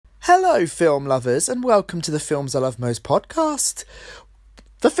Hello, film lovers, and welcome to the Films I Love Most podcast.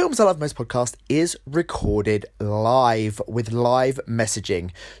 The Films I Love Most podcast is recorded live with live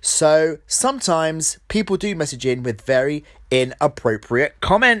messaging. So sometimes people do message in with very inappropriate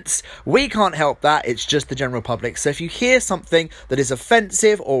comments. We can't help that. It's just the general public. So if you hear something that is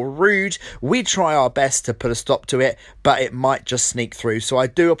offensive or rude, we try our best to put a stop to it, but it might just sneak through. So I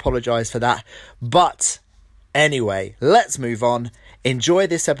do apologise for that. But anyway, let's move on. Enjoy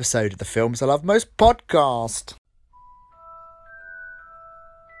this episode of the Films I Love Most podcast.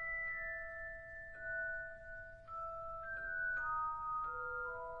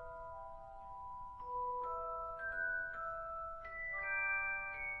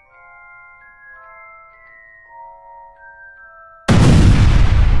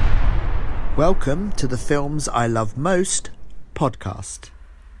 Welcome to the Films I Love Most podcast.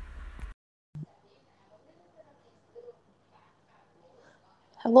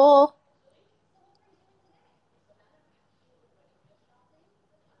 Hello.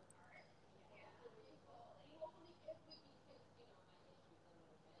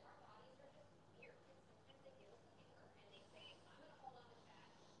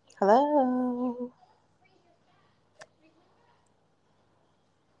 Hello.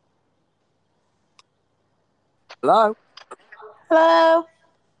 Hello? Hello.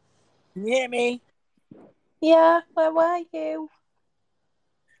 Can you hear me? Yeah, where were you?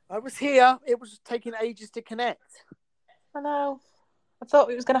 I was here. It was taking ages to connect. I know. I thought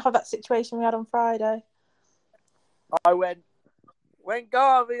we was going to have that situation we had on Friday. I went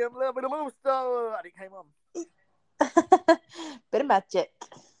Garvey, I'm a little bit of Monster, and it came on. Bit of magic.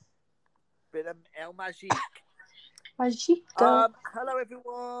 Bit of El Magique. Magico. Hello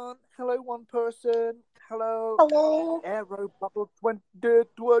everyone. Hello one person. Hello. Hello. Aero Bubble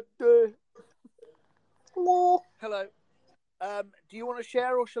 2020. Hello. Hello. Do you want to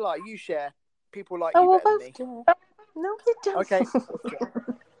share or shall I? You share. People like Oh, you we'll better than both me. share. No, you don't. Okay.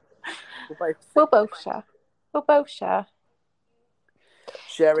 We'll both share. We'll both share.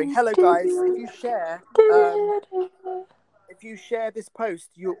 Sharing. Hello guys. If you share this post,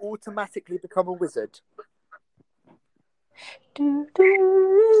 you automatically become a wizard. How does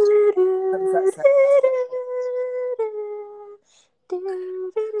that sound?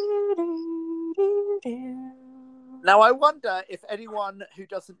 Now, I wonder if anyone who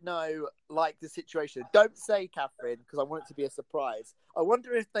doesn't know, like the situation, don't say Catherine because I want it to be a surprise. I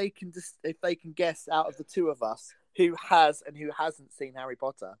wonder if they can guess out of the two of us who has and who hasn't seen Harry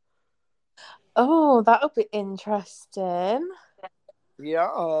Potter. Oh, that'll be interesting.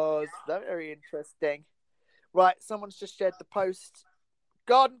 Yeah, it's very interesting. Right, someone's just shared the post.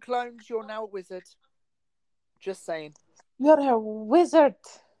 Garden Clones, you're now a wizard. Just saying. You're a wizard.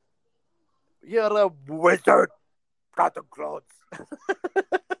 You're a wizard. Garden Clones.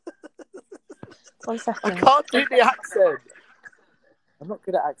 1 second. I can't do the accent. I'm not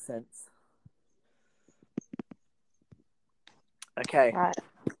good at accents. Okay. Right.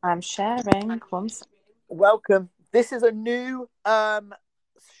 I'm sharing. 1 second. Welcome. This is a new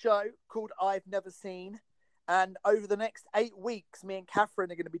show called I've Never Seen. And over the next 8 weeks, me and Catherine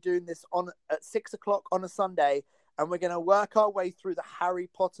are going to be doing this at 6 o'clock on a Sunday. And we're going to work our way through the Harry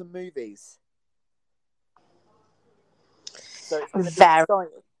Potter movies. So it's going to be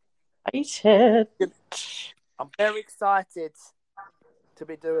exciting. I'm very excited to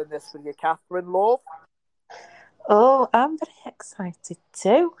be doing this with you, Catherine Love. Oh, I'm very excited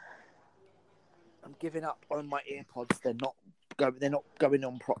too. I'm giving up on my earpods. They're not going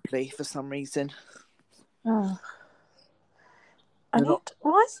on properly for some reason. Oh.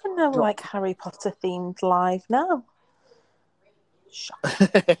 Why is there no Harry Potter themed live now?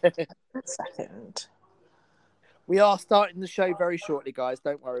 Shocking. 1 second. We are starting the show very shortly, guys.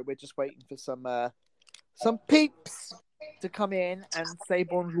 Don't worry. We're just waiting for some peeps to come in and say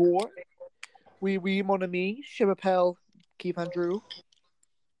bonjour. Oui, mon ami, je m'appelle Keith Andrew.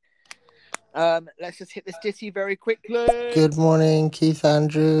 Let's just hit this ditty very quickly. Good morning, Keith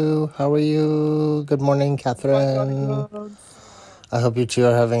Andrew. How are you? Good morning, Catherine. I hope you two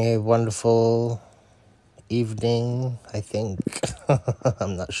are having a wonderful evening, I think.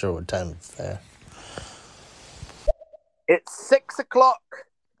 I'm not sure what time it's there. It's 6 o'clock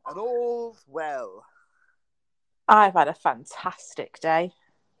and all's well. I've had a fantastic day.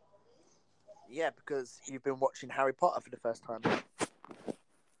 Yeah, because you've been watching Harry Potter for the first time.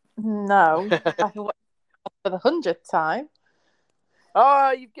 No, I've watched it for the 100th time.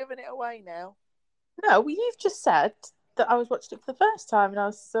 Oh, you've given it away now. No, well, you've just said that I was watching it for the first time,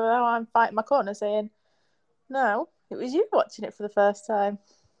 and now I'm fighting my corner saying, no, it was you watching it for the first time.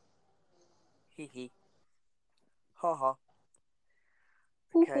 Hee hee. Ha ha.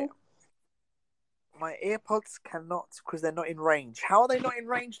 Okay. My earpods cannot, because they're not in range. How are they not in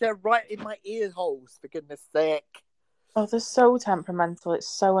range? They're right in my ear holes, for goodness sake. Oh, they're so temperamental. It's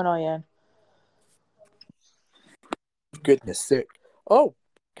so annoying. Goodness sake. Oh,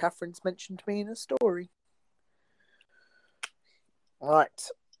 Catherine's mentioned me in a story. Right.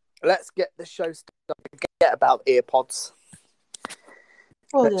 Let's get the show started. Forget about earpods.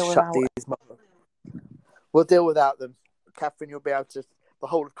 We'll Let's deal shut without. these. We'll deal without them. Catherine, you'll be able to. The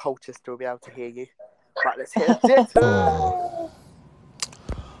whole of Colchester will be able to hear you. Right, let's hear it.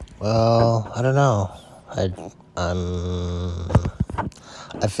 Well, I don't know.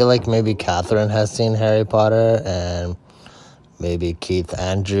 I feel like maybe Catherine has seen Harry Potter, and maybe Keith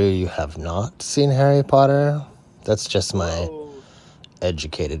Andrew, you have not seen Harry Potter. That's just my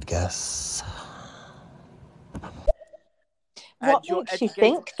educated guess. What makes you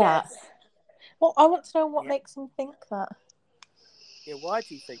think that? Well, I want to know what makes him think that. Yeah, why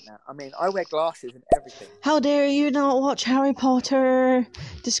do you think that? I mean, I wear glasses and everything. How dare you not watch Harry Potter?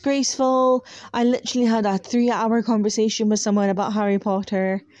 Disgraceful. I literally had a 3-hour conversation with someone about Harry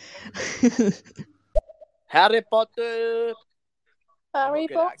Potter. Harry Potter! Harry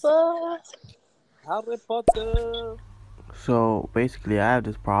Potter! Harry Potter! So, basically, I have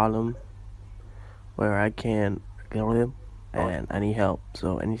this problem where I can't kill him, and I need help.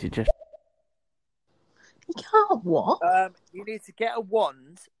 So, any suggestions? You can't what? You need to get a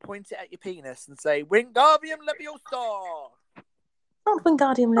wand, point it at your penis, and say, Wingardium Leviosa! Not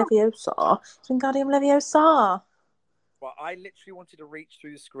Wingardium Leviosa. It's Wingardium Leviosa. Well, I literally wanted to reach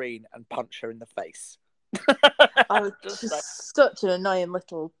through the screen and punch her in the face. I was just such an annoying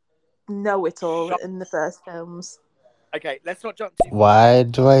little know-it-all in the first films. Okay, let's not jump too far. Why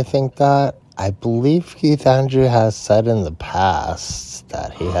do I think that? I believe Keith Andrew has said in the past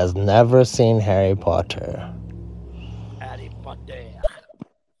that he has never seen Harry Potter. Harry Potter.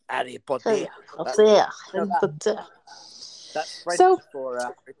 Harry Potter. Harry Potter. That's French for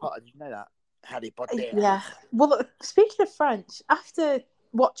Harry Potter. Did you know that? Harry Potter. Yeah. Well, speaking of French, after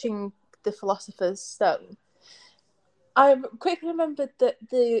watching The Philosopher's Stone, I quickly remembered that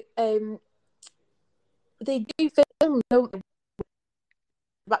they do film, don't they?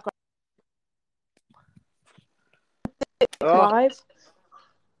 Background. Live.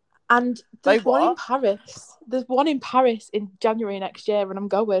 And there's one in Paris. There's one in Paris in January next year, and I'm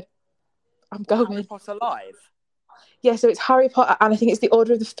going. Harry Potter Live? Yeah, so it's Harry Potter, and I think it's the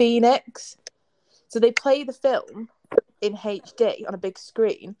Order of the Phoenix. So they play the film in HD on a big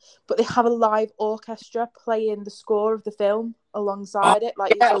screen, but they have a live orchestra playing the score of the film alongside it.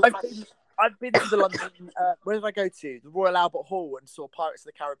 Like, yeah, I've been to the London. Where did I go to? The Royal Albert Hall and saw Pirates of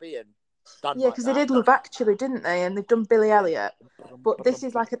the Caribbean. Yeah, because they did Love Actually, didn't they? And they've done Billy Elliot. But this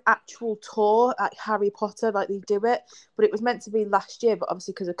is like an actual tour at Harry Potter, like they do it. But it was meant to be last year, but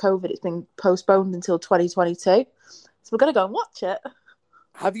obviously because of COVID, it's been postponed until 2022. So we're going to go and watch it.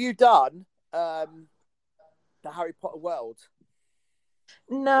 Have you done the Harry Potter world?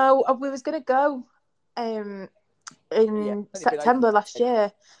 No, we was going to go in September last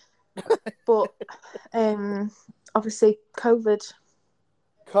year. But obviously COVID.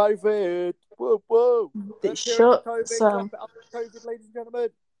 Whoa. It's shut. COVID, so COVID, ladies and gentlemen.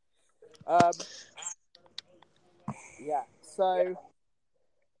 Yeah, so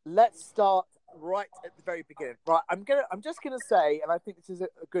let's start right at the very beginning. Right, I'm just gonna say, and I think this is a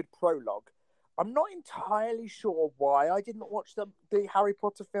good prologue. I'm not entirely sure why I didn't watch the Harry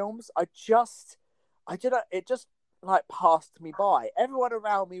Potter films. It just like passed me by. Everyone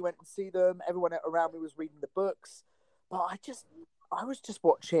around me went to see them. Everyone around me was reading the books, but I was just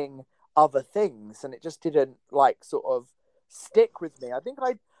watching other things, and it just didn't like sort of stick with me. I think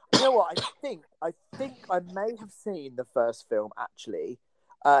you know what? I think I may have seen the first film actually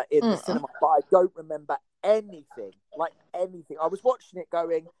in the cinema, but I don't remember anything. Like anything. I was watching it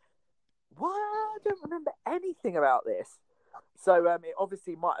going, what? I don't remember anything about this. So it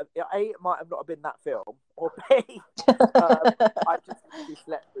obviously might have not been that film, or B, I just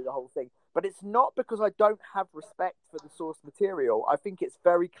slept through the whole thing. But it's not because I don't have respect for the source material. I think it's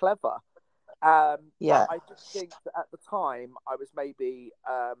very clever. Yeah. I just think that at the time I was maybe,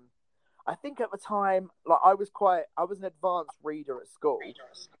 I think at the time, like I was an advanced reader at school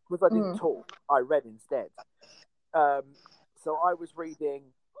because I didn't talk. I read instead. So I was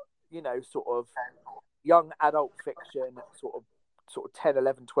reading, sort of young adult fiction, sort of 10,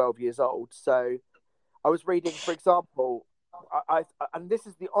 11, 12 years old. So I was reading, for example, and this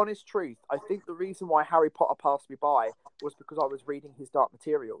is the honest truth, I think the reason why Harry Potter passed me by was because I was reading his Dark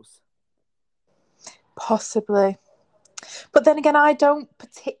Materials. Possibly. But then again, I don't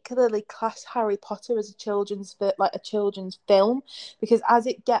particularly class Harry Potter as a children's film, because as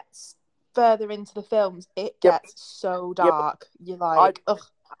it gets further into the films, it Yeah, gets so yeah, dark. You're like, ugh.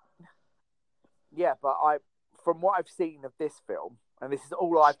 yeah, but from what I've seen of this film, and this is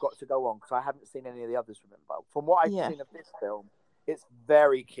all I've got to go on because I haven't seen any of the others. Remember, from what I've Yeah. seen of this film, it's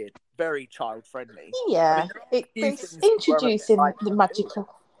very very child friendly. Yeah, it's introducing the magical.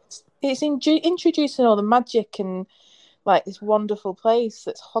 It's introducing all the magic and like this wonderful place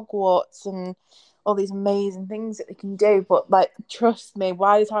that's Hogwarts and all these amazing things that they can do. But like, trust me,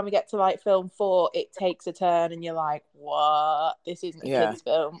 by the time we get to like film 4, it takes a turn, and you're like, "What? This isn't a kids'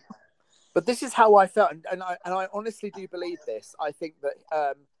 film." But this is how I felt, and I honestly do believe this. I think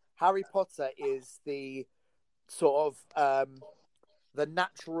that Harry Potter is the sort of the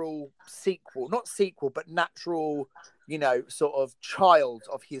natural sequel, not sequel, but natural, sort of child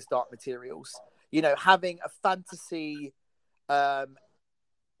of His Dark Materials. Having a fantasy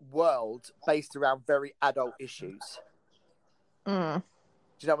world based around very adult issues. Mm. Do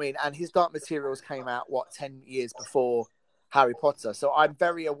you know what I mean? And His Dark Materials came out 10 years before Harry Potter, so I'm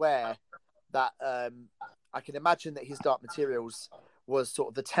very aware that I can imagine that His Dark Materials was sort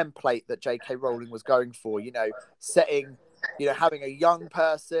of the template that J.K. Rowling was going for. Setting, having a young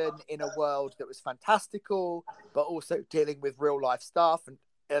person in a world that was fantastical, but also dealing with real life stuff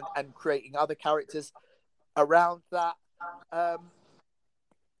and creating other characters around that.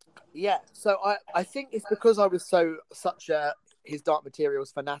 Yeah, so I think it's because I was such a His Dark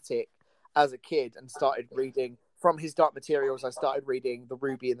Materials fanatic as a kid and started reading from His Dark Materials. I started reading The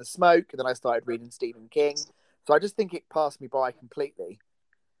Ruby and the Smoke, and then I started reading Stephen King. So I just think it passed me by completely.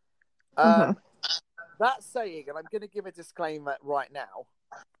 That saying, and I'm going to give a disclaimer right now.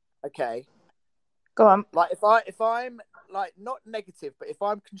 Okay, go on. Like if I'm like not negative, but if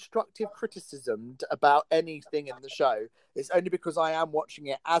I'm constructive criticism about anything in the show, it's only because I am watching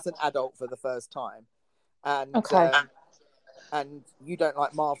it as an adult for the first time, and Okay. And you don't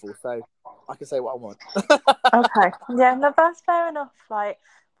like Marvel, so I can say what I want. Okay. Yeah, no, that's fair enough. Like,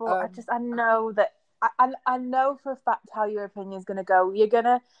 but I know that I know for a fact how your opinion is gonna go. You're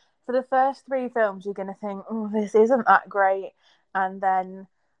gonna, for the first 3 films, you're gonna think, oh, this isn't that great, and then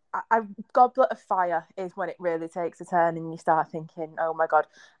Goblet of Fire is when it really takes a turn, and you start thinking, oh my god.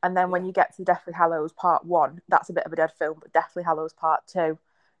 And then when you get to Deathly Hallows Part 1, that's a bit of a dead film, but Deathly Hallows Part 2,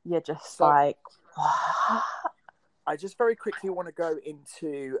 you're just like, what? I just very quickly want to go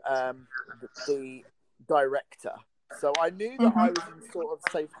into the director. So I knew that I was in sort of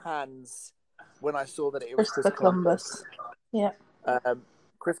safe hands when I saw that it was Chris Columbus. Yeah.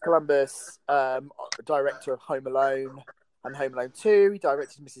 Chris Columbus, director of Home Alone and Home Alone 2. He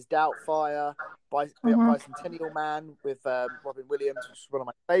directed Mrs. Doubtfire, Bicentennial Man with Robin Williams, which is one of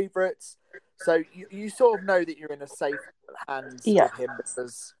my favourites. So you sort of know that you're in a safe hands with him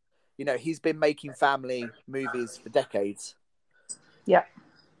because, he's been making family movies for decades. Yeah.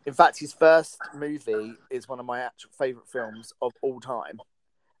 In fact, his first movie is one of my actual favourite films of all time,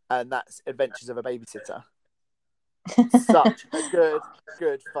 and that's Adventures of a Babysitter. Such a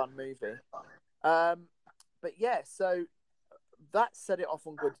good fun movie. But yeah, so that set it off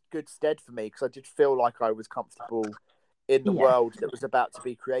on good stead for me because I did feel like I was comfortable in the world that was about to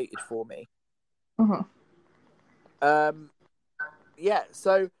be created for me. Yeah,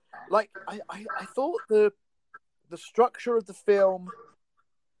 so like I thought the structure of the film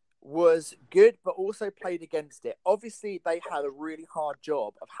was good, but also played against it. Obviously, they had a really hard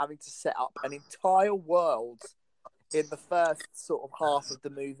job of having to set up an entire world in the first sort of half of the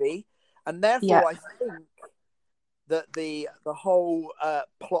movie, and therefore I think that the whole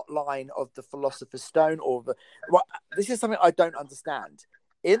plot line of the Philosopher's Stone, this is something I don't understand.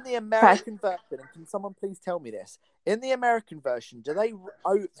 In the American version, and can someone please tell me this? In the American version, do they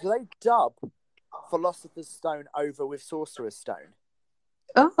dub Philosopher's Stone over with Sorcerer's Stone?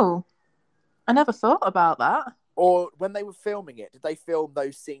 Oh, I never thought about that. Or when they were filming it, did they film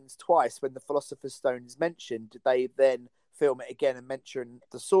those scenes twice? When the Philosopher's Stone is mentioned, did they then film it again and mention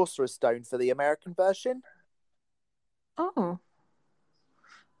the Sorcerer's Stone for the American version? Oh,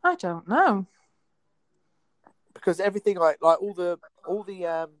 I don't know. Because everything like all the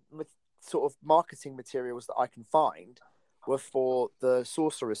sort of marketing materials that I can find were for the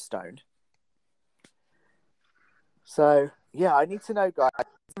Sorcerer's Stone. So yeah, I need to know, guys.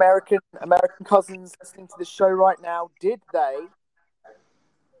 American cousins listening to the show right now, did they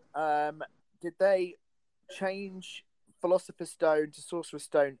change Philosopher's Stone to Sorcerer's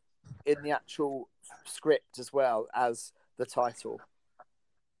Stone in the actual script as well as the title?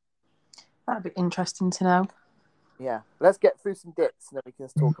 That'd be interesting to know. Yeah, let's get through some dips and then we can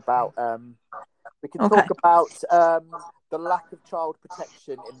talk about We can Okay. talk about the lack of child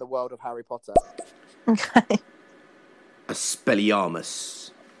protection in the world of Harry Potter. Okay.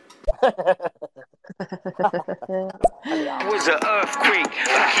 Expelliarmus. Was an earthquake.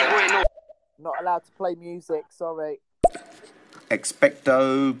 Not allowed to play music, sorry.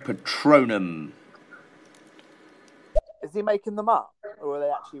 Expecto Patronum. Is he making them up, or are they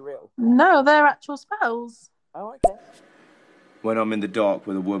actually real? No, they're actual spells. Oh, okay. When I'm in the dark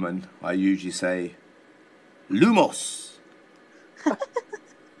with a woman, I usually say, Lumos.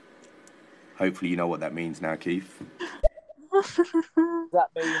 Hopefully you know what that means now, Keith. Does that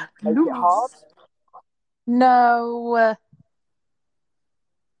mean make it Lumos. hard? No.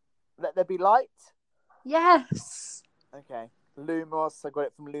 Let there be light? Yes. Okay. Lumos, I got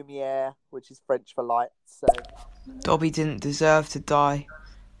it from Lumiere, which is French for light. So Dobby didn't deserve to die.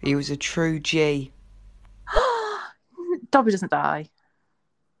 He was a true G. Dobby doesn't die.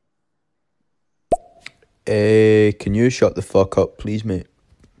 Hey, can you shut the fuck up, please, mate?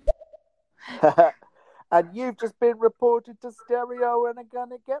 and you've just been reported to stereo and are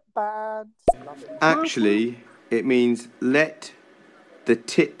gonna get banned. Love it. Actually, it means let the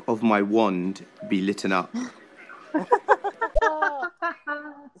tip of my wand be litten up. This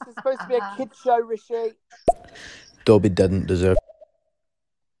is supposed to be a kid show, Rishi. Dobby didn't deserve.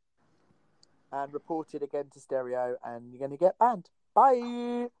 And reported again to stereo, and you're going to get banned.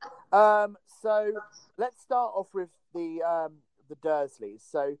 Bye. So let's start off with the Dursleys.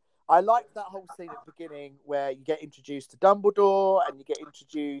 So I like that whole scene at the beginning where you get introduced to Dumbledore and you get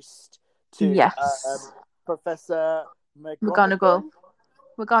introduced to Yes. Professor McGonagall.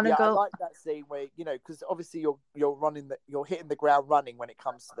 Yeah, I like that scene where, you know, because obviously you're hitting the ground running when it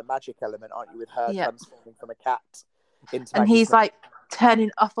comes to the magic element, aren't you? With her transforming from a cat into. And he's like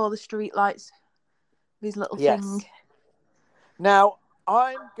turning off all the street lights. His little thing. Now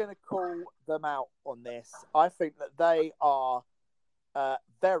I'm gonna call them out on this. I think that they are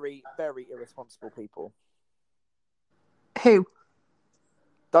very, very irresponsible people. Who?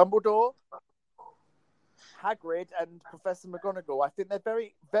 Dumbledore, Hagrid, and Professor McGonagall. I think they're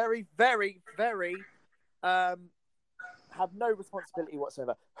very, very, very, very have no responsibility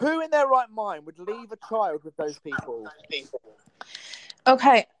whatsoever. Who in their right mind would leave a child with those people?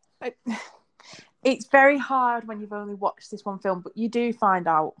 Okay. It's very hard when you've only watched this one film, but you do find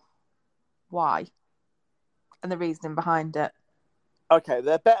out why and the reasoning behind it. Okay,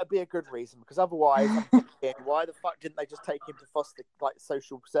 there better be a good reason, because otherwise I'm thinking, why the fuck didn't they just take him to foster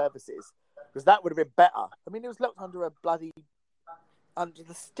social services? Because that would have been better. I mean, he was locked under under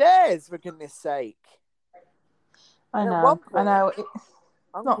the stairs, for goodness sake. I know. It's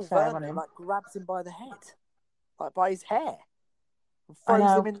Uncle not fair Vernon, on him. Grabs him by the head, by his hair, and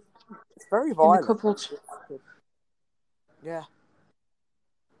throws him in. It's very violent. In the cupboard. Yeah,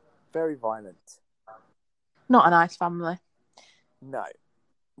 very violent. Not a nice family. No,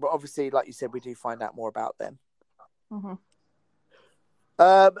 but obviously, like you said, we do find out more about them. Mm-hmm.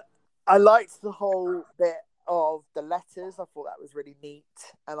 I liked the whole bit of the letters. I thought that was really neat,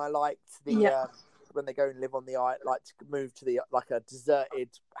 and I liked the when they go and live on the island, like to move to a deserted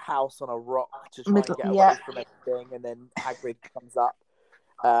house on a rock to try and get away from everything, and then Hagrid comes up.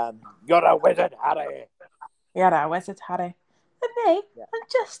 You're a wizard, Harry. You're a wizard, Harry. And me, I'm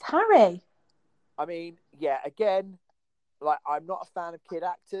just Harry. I mean, yeah, again, I'm not a fan of kid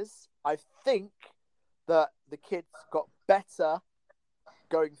actors. I think that the kids got better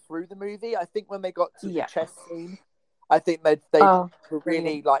going through the movie. I think when they got to the chess scene, I think they were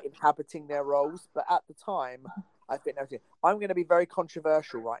really inhabiting their roles. But at the time, I think I'm going to be very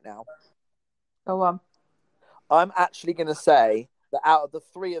controversial right now. Go on. I'm actually going to say that out of the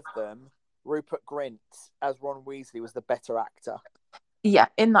three of them, Rupert Grint as Ron Weasley was the better actor. Yeah,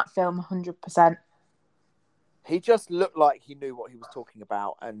 in that film, 100%. He just looked like he knew what he was talking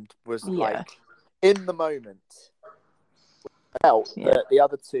about and was in the moment. I felt that the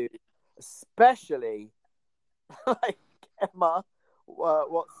other two, especially Emma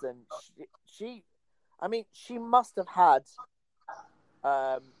Watson, she must have had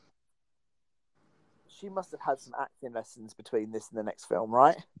some acting lessons between this and the next film,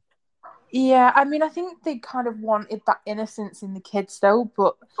 right? Yeah, I mean, I think they kind of wanted that innocence in the kids still,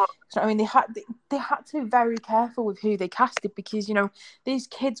 but I mean, they had to be very careful with who they casted, because these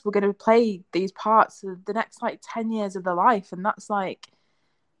kids were going to play these parts for the next 10 years of their life, and that's do you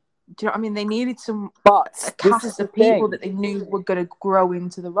know what I mean? They needed a cast of people that they knew were going to grow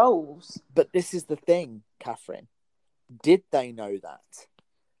into the roles. But this is the thing, Catherine. Did they know that?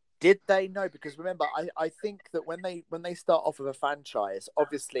 Did they know? Because remember, I think that when they start off with a franchise,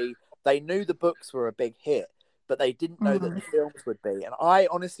 obviously they knew the books were a big hit, but they didn't know that the films would be. And I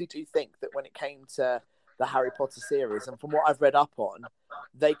honestly do think that when it came to the Harry Potter series, and from what I've read up on,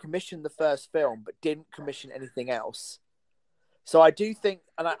 they commissioned the first film but didn't commission anything else. So I do think,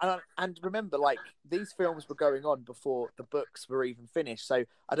 and remember, like, these films were going on before the books were even finished. So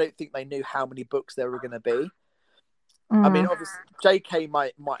I don't think they knew how many books there were going to be. I mean, obviously, J.K.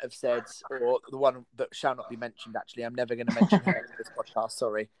 might have said, or the one that shall not be mentioned. Actually, I'm never going to mention her in this podcast.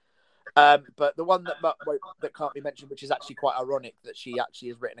 Sorry, but the one that can't be mentioned, which is actually quite ironic, that she actually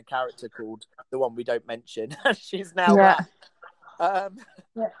has written a character called the one we don't mention. She's now that.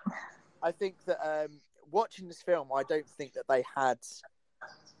 I think that watching this film, I don't think that they had,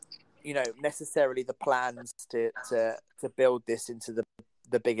 necessarily the plans to build this into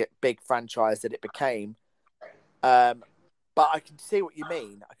the big franchise that it became. But I can see what you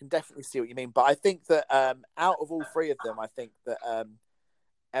mean. I can definitely see what you mean. But I think that out of all three of them, I think that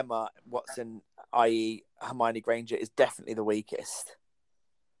Emma Watson, i.e. Hermione Granger, is definitely the weakest.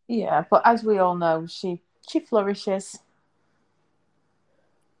 Yeah, but as we all know, she flourishes.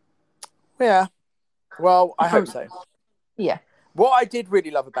 Yeah. Well, I hope so. Yeah. What I did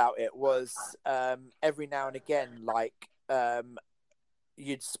really love about it was every now and again, like,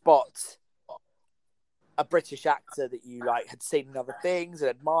 you'd spot a British actor that you had seen in other things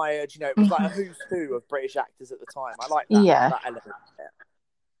and admired. It was like a who's who of British actors at the time. I like that. Yeah. That element. Yeah.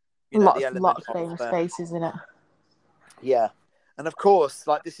 Lot of famous faces in it. Yeah, and of course,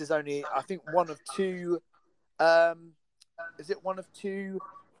 this is only, I think, one of two. Is it one of two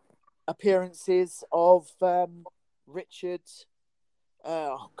appearances of Richard?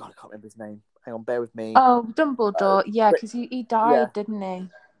 Oh God, I can't remember his name. Hang on, bear with me. Oh, Dumbledore. Yeah, because he died, didn't he?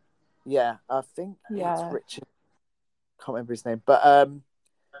 Yeah, I think it's Richard. Can't remember his name, but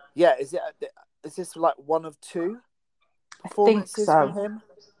yeah, is this one of two performances from him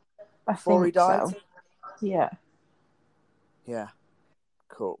before he died? So. Yeah. Yeah.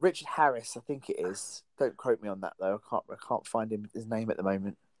 Cool. Richard Harris, I think it is. Don't quote me on that though. I can't find his name at the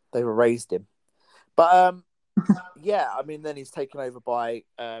moment. They've erased him. But yeah, I mean, then he's taken over by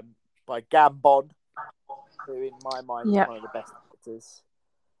Gambon, who in my mind is one of the best actors.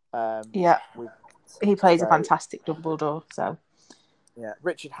 He plays a fantastic Dumbledore. So yeah,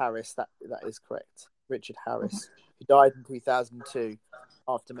 Richard Harris. That is correct. Richard Harris. He died in 2002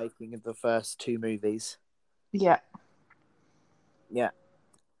 after making the first two movies. Yeah. Yeah.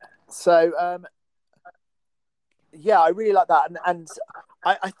 So yeah, I really like that, and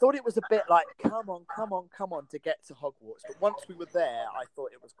I thought it was a bit like, come on to get to Hogwarts. But once we were there, I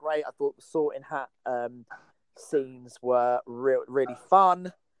thought it was great. I thought the Sorting Hat scenes were really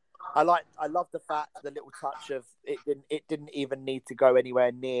fun. I love the fact, the little touch of it didn't even need to go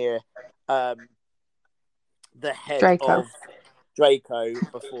anywhere near the head of Draco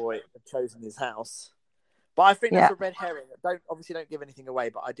before it had chosen his house. But I think that's a red herring. Don't give anything away,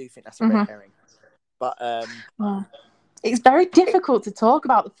 but I do think that's a red herring. But it's very difficult to talk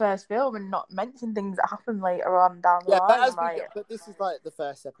about the first film and not mention things that happen later on down the line. But this is the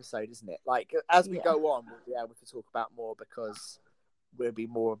first episode, isn't it? As we go on, we'll be able to talk about more because we'll be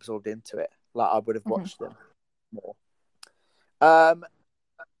more absorbed into it. I would have watched them more.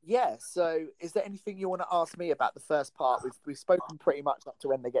 Yeah. So, is there anything you want to ask me about the first part? We've spoken pretty much up to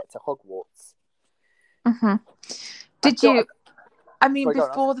when they get to Hogwarts. Did you? I mean,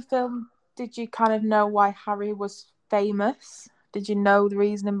 before the film, did you kind of know why Harry was famous? Did you know the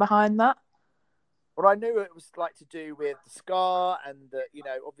reasoning behind that? Well, I knew it was to do with the scar, and that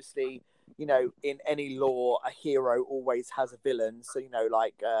obviously, in any law, a hero always has a villain. So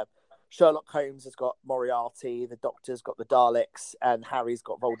Sherlock Holmes has got Moriarty, the Doctor's got the Daleks, and Harry's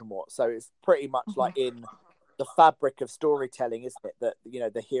got Voldemort. So it's pretty much in the fabric of storytelling, isn't it? That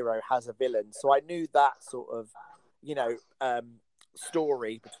the hero has a villain. So I knew that sort of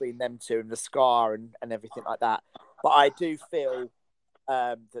story between them two and the scar and everything like that. But I do feel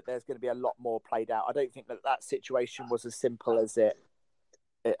that there's going to be a lot more played out. I don't think that situation was as simple as it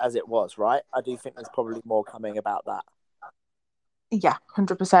was, right? I do think there's probably more coming about that. Yeah,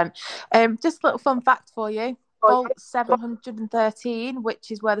 100%. Just a little fun fact for you. Vault 713,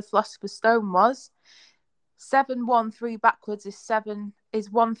 which is where the Philosopher's Stone was. 713 backwards is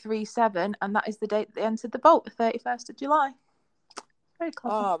 137, and that is the date they entered the vault, the 31st of July. Very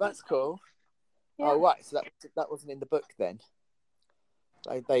clever. Oh, that's cool. Yeah. Oh, right. So that wasn't in the book then.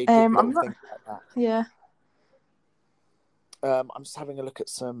 They did little things like that. Yeah. I'm just having a look at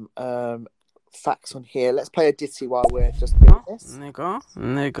some facts on here. Let's play a ditty while we're just doing this.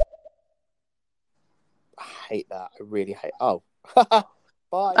 Nigga. I hate that. I really hate. Oh. Bye.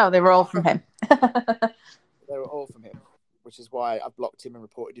 Oh, they were all from him. They were all from him, which is why I've blocked him and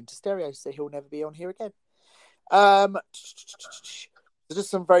reported him to Stereo, so he'll never be on here again. There's just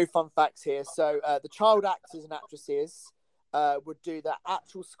some very fun facts here. So the child actors and actresses would do their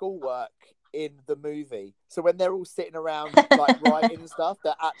actual schoolwork in the movie. So when they're all sitting around like writing and stuff,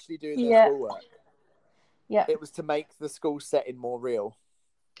 they're actually doing their schoolwork. Yeah. It was to make the school setting more real.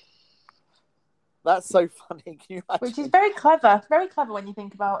 That's so funny. Can you imagine? Which is very clever. Very clever when you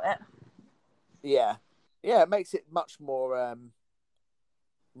think about it. Yeah. Yeah, it makes it much more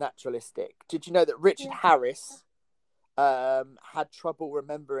naturalistic. Did you know that Richard Harris had trouble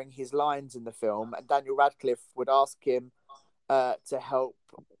remembering his lines in the film, and Daniel Radcliffe would ask him to help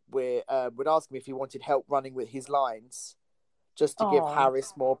with would ask him if he wanted help running with his lines, just to give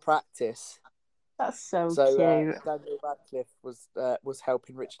Harris more practice. That's so cute. Daniel Radcliffe was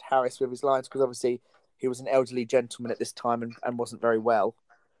helping Richard Harris with his lines because obviously he was an elderly gentleman at this time and wasn't very well.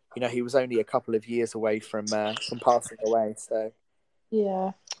 You know, he was only a couple of years away from passing away. So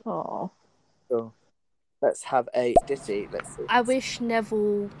yeah. Oh. So let's have a ditty. Let's see. I wish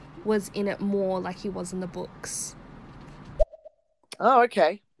Neville was in it more like he was in the books. Oh,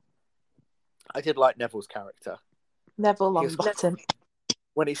 okay. I did like Neville's character. Neville Longbottom.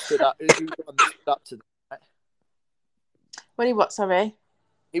 When he stood up, he was the one that stood up to them. Right? When he what, sorry?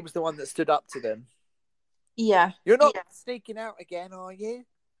 He was the one that stood up to them. Yeah. You're not sneaking out again, are you?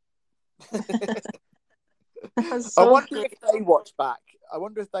 I wonder if they watch back. I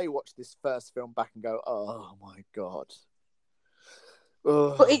wonder if they watch this first film back and go, "Oh my god!"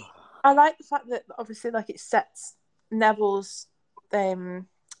 Ugh. But I like the fact that obviously, like, it sets Neville's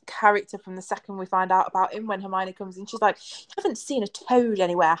character from the second we find out about him. When Hermione comes in, she's like, "You haven't seen a toad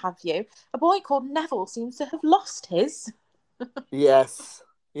anywhere, have you? A boy called Neville seems to have lost his." Yes,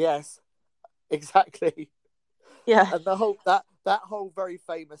 exactly. Yeah, and the whole that whole very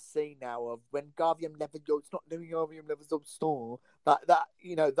famous scene now of when Garvium Leviosa, it's not Garvium Leviosa store. That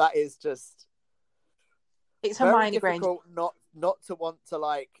you know, that is just it's very Hermione difficult Granger. not to want to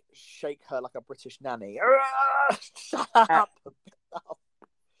like shake her like a British nanny. Shut up.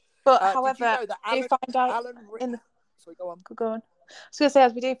 But however, did you know that we find out in the... Sorry, go on. Go on. I was going to say,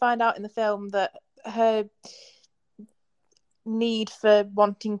 as we do find out in the film that her need for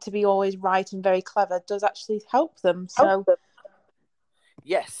wanting to be always right and very clever does actually help them. So,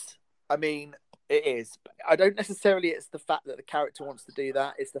 yes, I mean it is. I don't necessarily. It's the fact that the character wants to do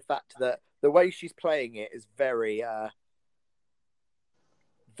that. It's the fact that the way she's playing it is very,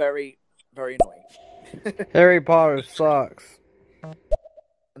 very, very annoying. Harry Potter sucks.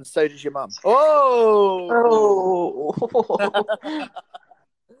 And so does your mum. Oh!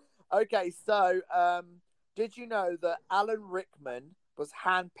 Okay, so did you know that Alan Rickman was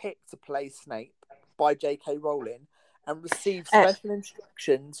handpicked to play Snape by J.K. Rowling and received special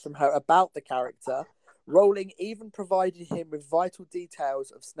instructions from her about the character? Rowling even provided him with vital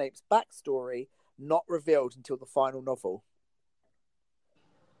details of Snape's backstory, not revealed until the final novel.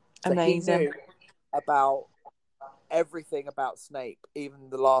 So amazing. He knew about everything about Snape, even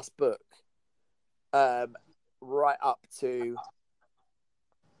the last book, right up to,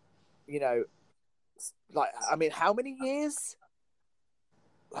 you know, like, I mean, how many years?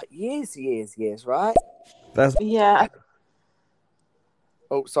 Like years, right? Yeah.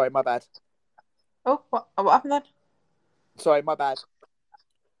 Oh, sorry, my bad. Oh, what happened then? Sorry, my bad.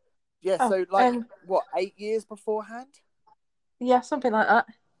 Yeah, so like, what, 8 years beforehand? Yeah, something like that.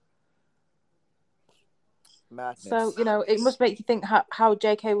 Madness. So, you know, it must make you think how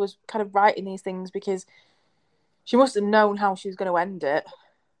JK was kind of writing these things, because she must have known how she was going to end it.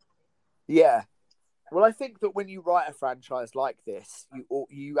 Yeah. Well, I think that when you write a franchise like this,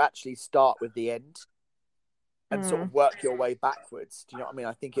 you actually start with the end and sort of work your way backwards. Do you know what I mean?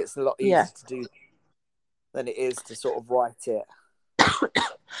 I think it's a lot easier to do than it is to sort of write it.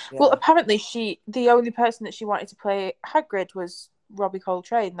 Yeah. Well, apparently the only person that she wanted to play Hagrid was Robbie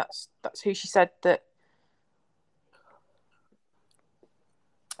Coltrane. That's who she said that.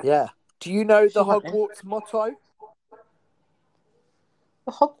 Yeah. Do you know the Hogwarts motto?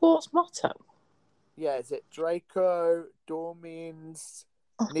 The Hogwarts motto? Yeah, is it Draco, Dormiens,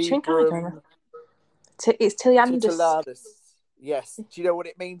 Nibrum? It's Tiliandus. Yes. Do you know what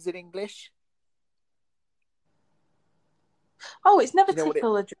it means in English? Oh, it's never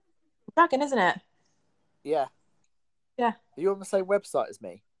tickle a dragon, isn't it? Yeah. Yeah. Are you on the same website as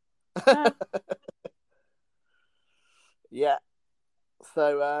me? No. Yeah.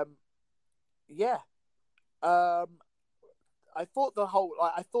 So, yeah. I thought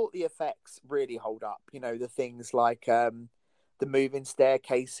the effects really hold up. You know, the things like the moving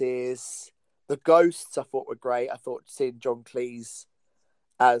staircases, the ghosts I thought were great. I thought seeing John Cleese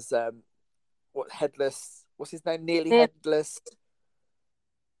as Headless, what's his name? Nearly Headless.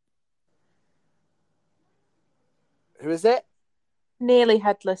 Who is it? Nearly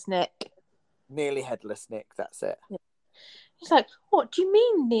Headless Nick. Nearly Headless Nick. That's it. Yeah. He's like, what do you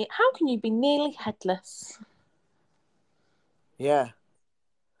mean, how can you be nearly headless? Yeah.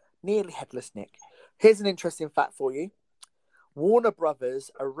 Nearly Headless Nick. Here's an interesting fact for you. Warner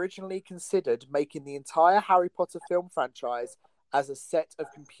Brothers originally considered making the entire Harry Potter film franchise as a set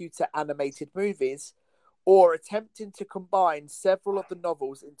of computer animated movies, or attempting to combine several of the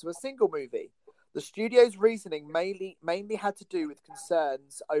novels into a single movie. The studio's reasoning mainly had to do with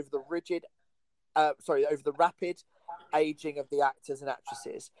concerns over the rapid aging of the actors and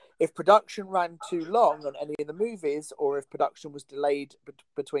actresses. If production ran too long on any of the movies, or if production was delayed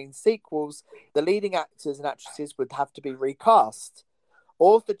between sequels, the leading actors and actresses would have to be recast.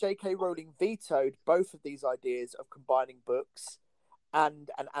 Author J.K. Rowling vetoed both of these ideas of combining books and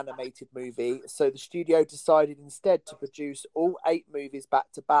an animated movie, so the studio decided instead to produce all 8 movies back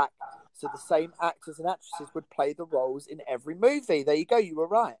to back, so the same actors and actresses would play the roles in every movie. There you go, you were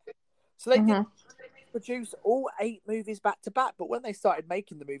right. So they did produce all 8 movies back to back, but when they started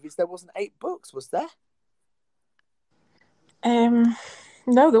making the movies, there wasn't 8 books, was there?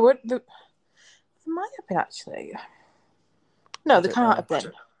 No, there might have been, actually. No, there can't have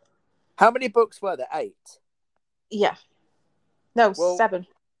been. How many books were there? 8? Yeah. No, 7.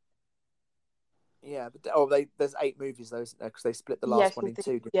 Yeah, but there's 8 movies though, isn't there? Because they split the last one in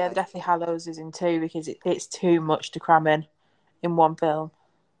 2. Yeah, the Deathly Hallows is in 2 because it's too much to cram in one film.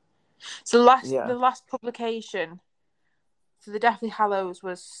 So the last publication for the Deathly Hallows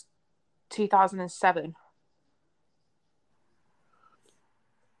was 2007.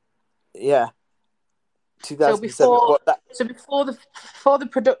 Yeah. 2007. So before the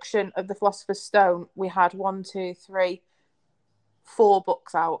production of the Philosopher's Stone, we had 1, 2, 3, 4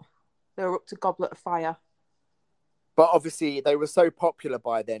 books out. They were up to Goblet of Fire. But obviously, they were so popular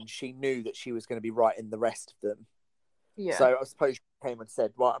by then. She knew that she was going to be writing the rest of them. Yeah. So I suppose she came and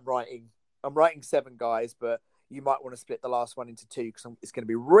said, "Right, I'm writing 7 guys, but you might want to split the last one into 2 because it's going to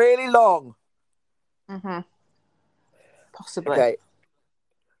be really long." Possibly. Okay.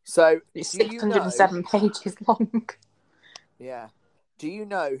 So it's 607 pages long. Yeah. Do you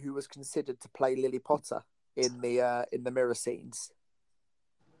know who was considered to play Lily Potter in the mirror scenes?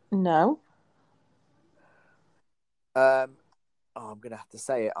 No. I'm gonna have to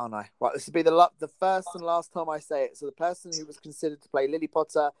say it, aren't I? Right, this will be the first and last time I say it. So the person who was considered to play Lily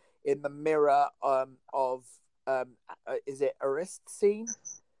Potter in the mirror is it Arist scene?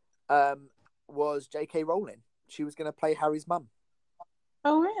 Was J.K. Rowling. She was going to play Harry's mum.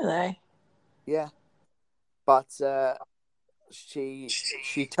 Oh, really? Yeah, but she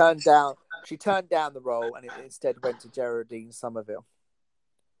turned down the role and it instead went to Geraldine Somerville.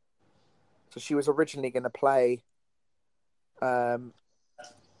 So she was originally going to play Harry's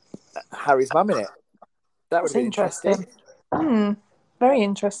mum in it. That would be interesting. Very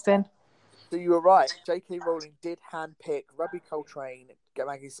interesting. So you were right. J.K. Rowling did handpick Robbie Coltrane,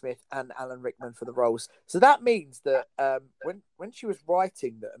 Maggie Smith, and Alan Rickman for the roles. So that means that when she was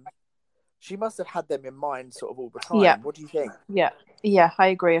writing them, she must have had them in mind sort of all the time. Yeah. What do you think? Yeah, I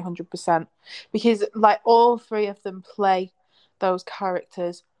agree 100%. Because like all 3 of them play those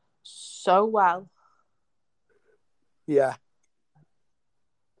characters so well. Yeah.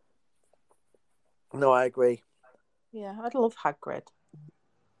 No, I agree. Yeah, I'd love Hagrid.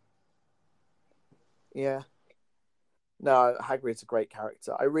 Yeah. No, Hagrid's a great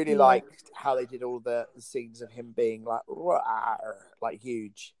character. I really liked how they did all the scenes of him being like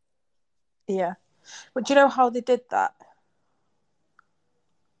huge. Yeah. But do you know how they did that?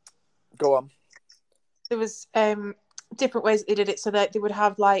 Go on. There was different ways that they did it, so that they would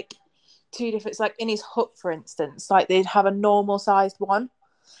have like 2 different, like in his hut, for instance, like they'd have a normal sized one,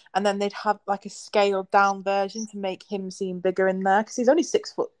 and then they'd have like a scaled down version to make him seem bigger in there, because he's only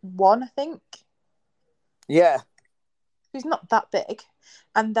 6'1", I think. Yeah. He's not that big.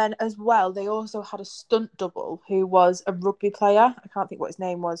 And then as well, they also had a stunt double who was a rugby player. I can't think what his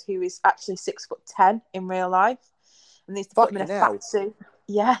name was, who is actually 6'10" in real life. And they used to put him in a fat suit.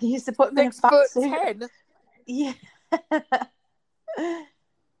 Yeah, he used to put him in a fat suit. 6'10"? Yeah.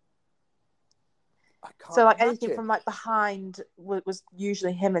 So like anything from like behind was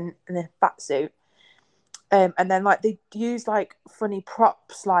usually him in a fat suit. And then like they used like funny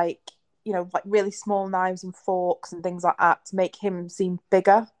props, like, you know, like really small knives and forks and things like that to make him seem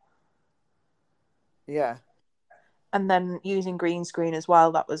bigger. Yeah. And then using green screen as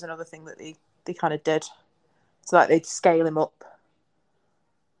well, that was another thing that they kind of did. So like they'd scale him up.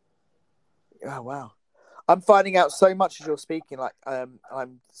 Oh, wow. I'm finding out so much as you're speaking, like I'm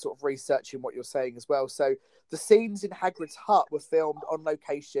sort of researching what you're saying as well. So the scenes in Hagrid's hut were filmed on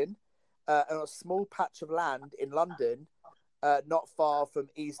location on a small patch of land in London, not far from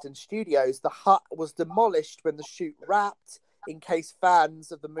Eastern Studios. The hut was demolished when the shoot wrapped in case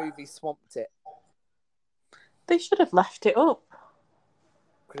fans of the movie swamped it. They should have left it up.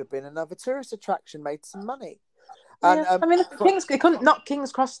 Could have been another tourist attraction, made some money. Yeah. And I mean, they couldn't knock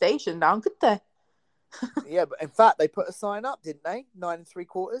King's Cross Station down, could they? yeah, but in fact, they put a sign up, didn't they? 9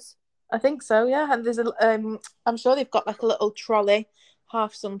 3/4. I think so. Yeah, and there's I'm sure they've got like a little trolley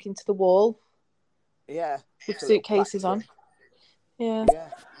half sunk into the wall. Yeah, with suitcases on. Yeah.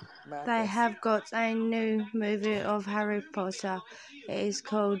 They have got a new movie of Harry Potter. It is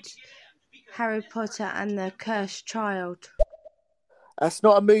called Harry Potter and the Cursed Child. That's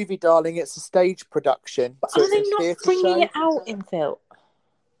not a movie, darling. It's a stage production. So are they not bringing it out in film?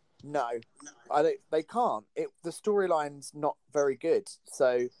 No, They can't. The storyline's not very good.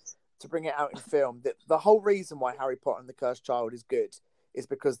 So to bring it out in film, the whole reason why Harry Potter and the Cursed Child is good is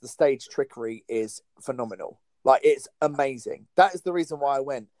because the stage trickery is phenomenal. Like, it's amazing. That is the reason why I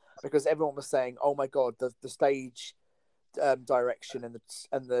went, because everyone was saying, "Oh my god, the stage direction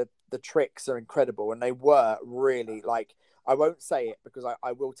and the tricks are incredible," and they were really, like. I won't say it because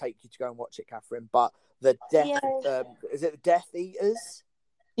I will take you to go and watch it, Catherine. But the Death, is it the Death Eaters?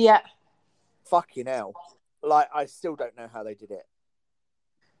 Yeah. Fucking hell! Like, I still don't know how they did it.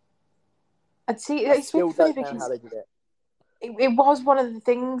 I'd see. I still don't know how they did it. It was one of the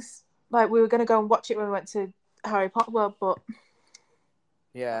things. Like, we were going to go and watch it when we went to Harry Potter World, but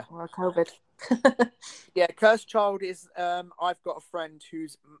yeah, well, COVID. Yeah, Cursed Child is. I've got a friend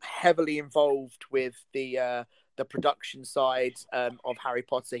who's heavily involved with the production side of Harry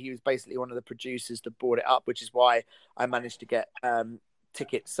Potter. He was basically one of the producers that brought it up, which is why I managed to get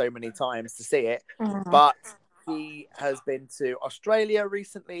tickets so many times to see it. Mm-hmm. But he has been to Australia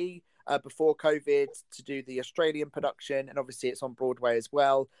recently before COVID to do the Australian production, and obviously it's on Broadway as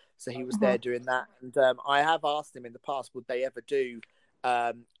well. So he was there doing that, and I have asked him in the past, would they ever do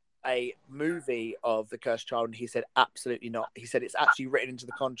a movie of the Cursed Child, and he said absolutely not. He said it's actually written into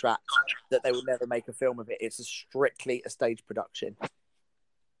the contract that they will never make a film of it. It's strictly a stage production.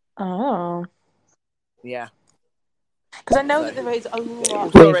 Oh, yeah. Because I know that there is a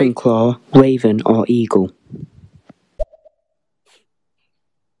lot. Ravenclaw, Raven, or Eagle.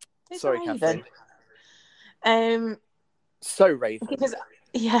 Sorry, Catherine. So Raven. Because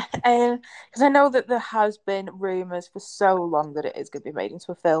I know that there has been rumours for so long that it is going to be made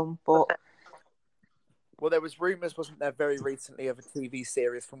into a film, but well, there was rumours, wasn't there, very recently of a TV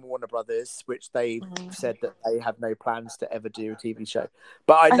series from Warner Brothers, which they said that they have no plans to ever do a TV show.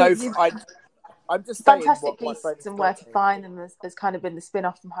 But I know, I'm just saying, Fantastic Beasts and Where to Find Them has kind of been the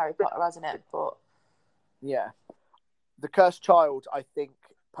spin-off from Harry Potter, hasn't it? But yeah, The Cursed Child, I think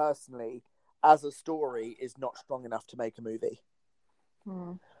personally, as a story, is not strong enough to make a movie.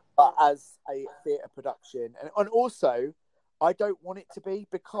 But as a theatre production, and also, I don't want it to be,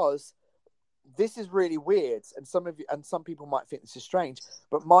 because this is really weird, and some people might think this is strange,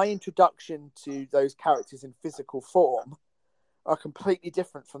 but my introduction to those characters in physical form are completely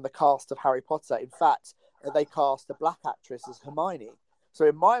different from the cast of Harry Potter. In fact, they cast a black actress as Hermione. So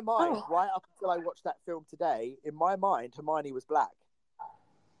in my mind, right up until I watched that film today, in my mind, Hermione was black.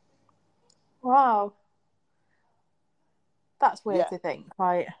 Wow. That's weird to think,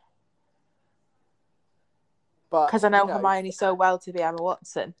 right? Because I know Hermione so well to be Emma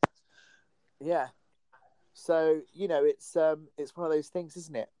Watson. Yeah. So, it's one of those things,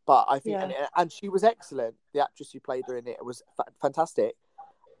 isn't it? But I think, and she was excellent. The actress who played her in it was fantastic.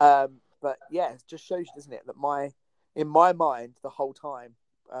 But yeah, it just shows you, doesn't it, that in my mind the whole time,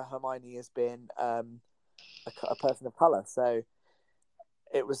 Hermione has been a person of colour. So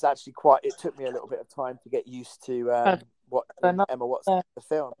it was actually it took me a little bit of time to get used to watching Emma Watson the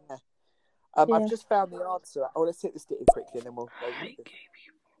film. Yeah. I've just found the answer. Oh, let's hit this ditty quickly and then we'll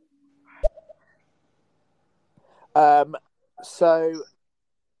go. So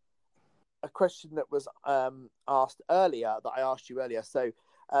a question that was asked earlier, that I asked you earlier. So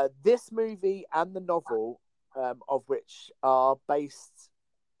this movie and the novel, of which are based,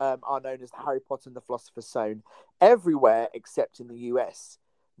 are known as Harry Potter and the Philosopher's Stone, everywhere except in the US.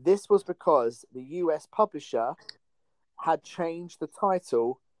 This was because the US publisher had changed the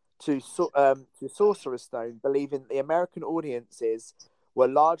title to Sorcerer's Stone, believing the American audiences were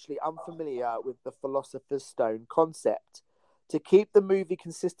largely unfamiliar with the Philosopher's Stone concept. To keep the movie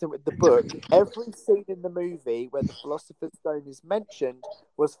consistent with the book, every scene in the movie where the Philosopher's Stone is mentioned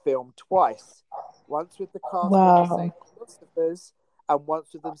was filmed twice. Once with the cast members saying philosophers, and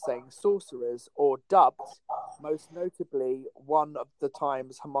once with them saying sorcerers, or dubbed. Most notably, one of the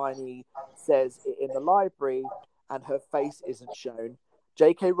times Hermione says it in the library and her face isn't shown.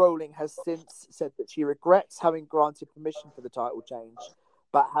 J.K. Rowling has since said that she regrets having granted permission for the title change,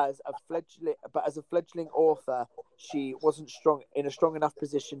 but as a fledgling author, she wasn't in a strong enough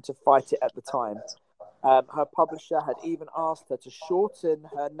position to fight it at the time. Her publisher had even asked her to shorten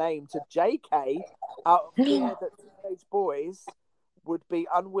her name to J.K. out of fear that teenage boys would be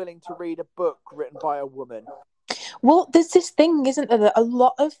unwilling to read a book written by a woman. Well, there's this thing, isn't there, that a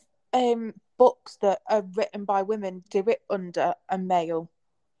lot of books that are written by women do it under a male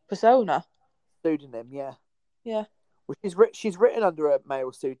persona. Pseudonym, yeah. Yeah. Well, she's written under a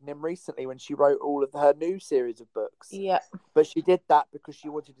male pseudonym recently when she wrote all of her new series of books. Yeah. But she did that because she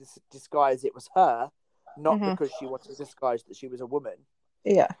wanted to disguise it was her, not because she wanted to disguise that she was a woman.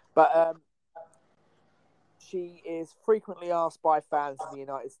 Yeah. But she is frequently asked by fans in the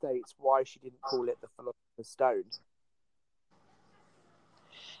United States why she didn't call it the Philosopher's Stone.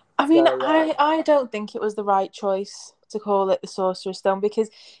 I mean, I don't think it was the right choice to call it the Sorcerer's Stone, because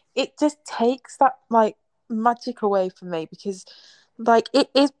it just takes that like magic away from me, because like it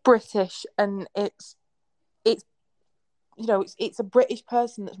is British and it's you know it's a British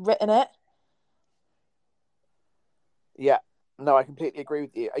person that's written it. Yeah, no, I completely agree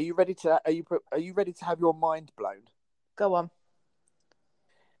with you. Are you ready to have your mind blown? Go on.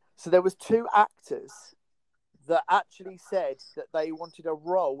 So there was 2 actors that actually said that they wanted a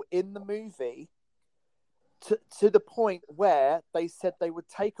role in the movie to the point where they said they would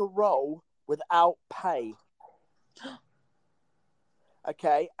take a role without pay.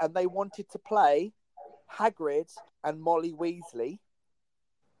 Okay, and they wanted to play Hagrid and Molly Weasley.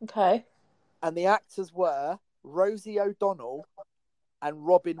 Okay. And the actors were Rosie O'Donnell and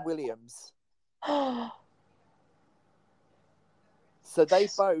Robin Williams. So they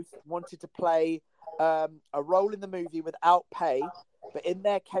both wanted to play a role in the movie without pay, but in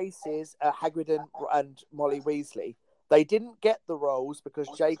their cases, Hagrid and Molly Weasley, they didn't get the roles because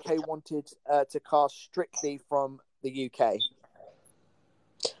J.K. wanted to cast strictly from the UK.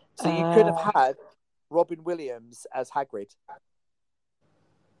 So you could have had Robin Williams as Hagrid.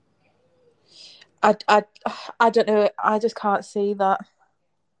 I don't know. I just can't see that.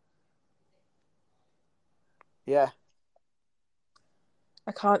 Yeah.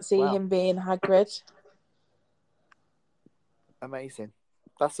 I can't see him being Hagrid. Amazing.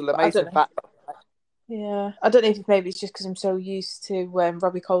 That's an amazing fact. Yeah. I don't know if maybe it's just because I'm so used to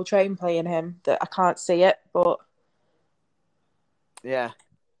Robbie Coltrane playing him that I can't see it, but... Yeah.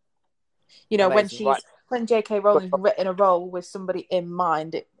 You know, when J.K. Rowling's written a role with somebody in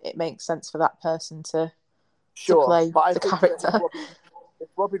mind, it makes sense for that person to play the character. If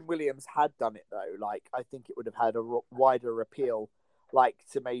Robin Williams had done it though, like I think it would have had a wider appeal, like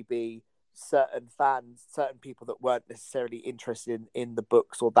to maybe certain fans, certain people that weren't necessarily interested in the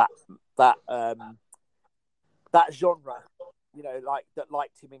books or that genre, you know, like that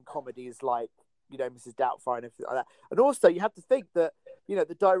liked him in comedies like, you know, Mrs. Doubtfire and everything like that. And also you have to think that, you know,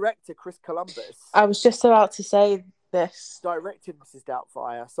 the director Chris Columbus, I was just about to say this, directed Mrs.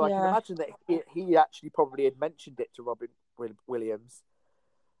 Doubtfire, so I can imagine that he actually probably had mentioned it to Robin Williams.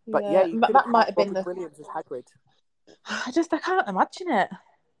 But yeah, that might have been Williams as Hagrid. I can't imagine it.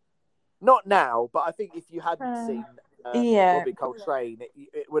 Not now, but I think if you hadn't seen Robbie Coltrane,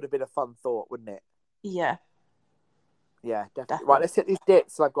 it would have been a fun thought, wouldn't it? Yeah. Yeah, definitely. Right, let's hit these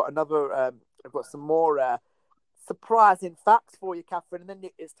dates. So I've got I've got some more surprising facts for you, Catherine, and then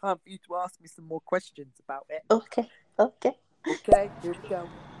it's time for you to ask me some more questions about it. Okay, here we go.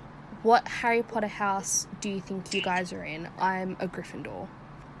 What Harry Potter house do you think you guys are in? I'm a Gryffindor.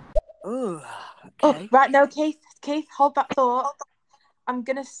 Oh, okay. Oh, right, no, Keith, hold that thought. I'm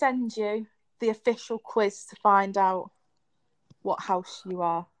going to send you the official quiz to find out what house you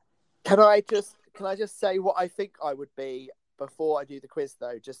are. Can I just say what I think I would be before I do the quiz,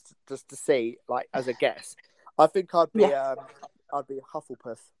 though, just to see, like, as a guess? I think I'd be a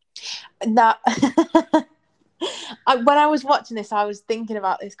Hufflepuff. Nah. When I was watching this, I was thinking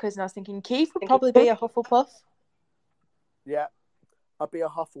about this quiz, and I was thinking Keith would probably be a Hufflepuff. Yeah, I'd be a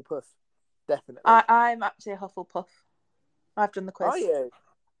Hufflepuff, definitely. I'm actually a Hufflepuff. I've done the quiz. Are you?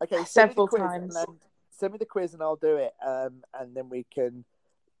 Okay, several times. Send me the quiz and I'll do it, and then we can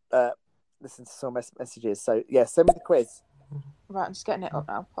listen to some messages. So yeah, send me the quiz. Right, I'm just getting it up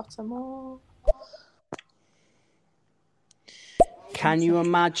now. Pottermore. Can you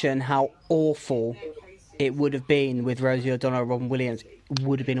imagine how awful it would have been with Rosie O'Donnell and Robin Williams? It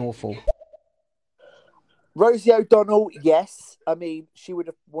would have been awful. Rosie O'Donnell, yes. I mean, she would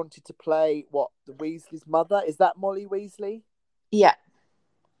have wanted to play the Weasley's mother. Is that Molly Weasley? Yeah.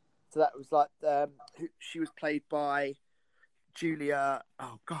 So that was like she was played by Julia.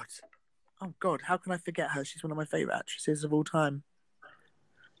 Oh God, how can I forget her? She's one of my favorite actresses of all time.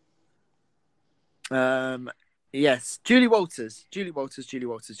 Yes, Julie Walters.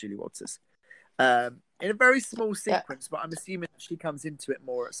 In a very small sequence, but I'm assuming she comes into it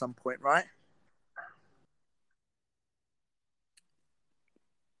more at some point, right?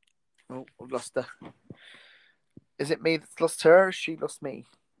 Oh, I've lost her. Is it me that's lost her, or she lost me?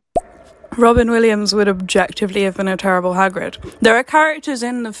 Robin Williams would objectively have been a terrible Hagrid. There are characters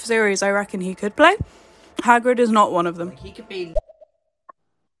in the series I reckon he could play. Hagrid is not one of them. He could be.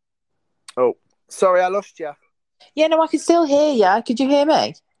 Oh, sorry, I lost you. Yeah, no, I can still hear you. Could you hear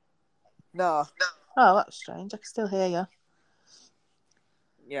me? No. Oh, that's strange. I can still hear you.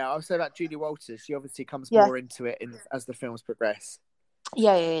 Yeah, I was saying about Julie Walters. She obviously comes more into it as the films progress.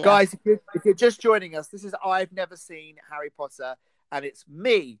 Yeah. Guys, if you're just joining us, this is I've Never Seen Harry Potter, and it's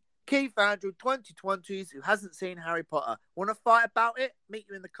me, Keith Andrew, 2020s, who hasn't seen Harry Potter. Want to fight about it? Meet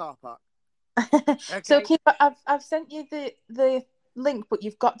you in the car park. Okay. So, Keith, I've sent you the link, but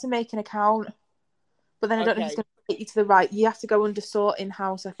you've got to make an account. But then I don't know if it's going to take you to the right. You have to go under sort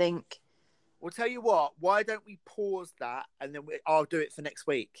in-house, I think. We'll tell you what. Why don't we pause that, and then I'll do it for next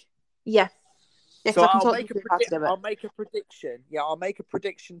week. Yeah. So I'll make a prediction. Yeah, I'll make a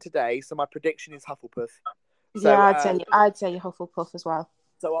prediction today. So my prediction is Hufflepuff. So, yeah, I'd say Hufflepuff as well.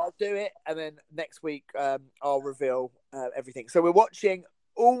 So I'll do it, and then next week I'll reveal everything. So we're watching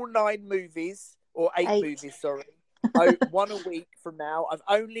all 9 movies, or 8 movies, sorry. One a week from now. I've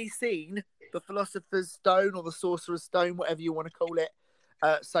only seen the Philosopher's Stone or the Sorcerer's Stone, whatever you want to call it,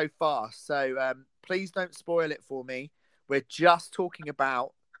 so far. So please don't spoil it for me. We're just talking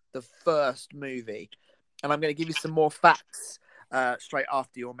about the first movie, and I'm going to give you some more facts straight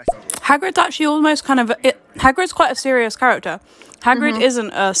after your messages. Hagrid's actually almost Hagrid's quite a serious character. Hagrid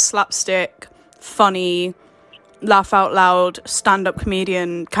isn't a slapstick, funny, laugh out loud, stand-up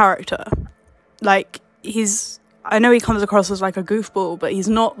comedian character. Like, I know he comes across as like a goofball, but he's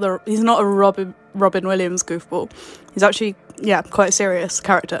not a Robin Williams goofball. He's actually quite a serious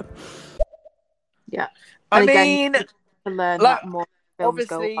character. Yeah, I mean, to learn that more.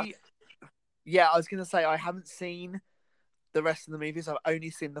 Obviously, yeah, I was going to say I haven't seen the rest of the movies. I've only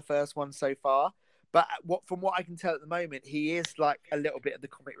seen the first one so far. But from what I can tell at the moment, he is like a little bit of the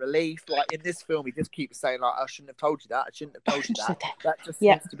comic relief. Like in this film, he just keeps saying like, "I shouldn't have told you that. I shouldn't have told you that." That just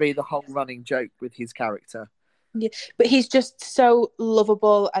seems to be the whole running joke with his character. Yeah, but he's just so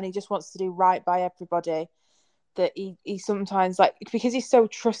lovable, and he just wants to do right by everybody. That he sometimes, like, because he's so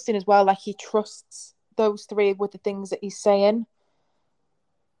trusting as well. Like, he trusts those 3 with the things that he's saying.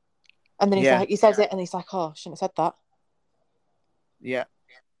 And then he says it, and he's like, "Oh, I shouldn't have said that." Yeah.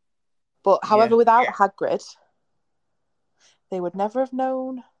 But however, without Hagrid, they would never have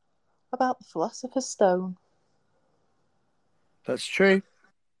known about the Philosopher's Stone. That's true.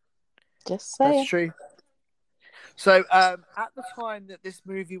 Just saying. That's true. So, at the time that this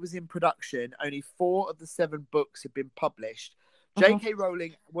movie was in production, only 4 of the 7 books had been published. J.K.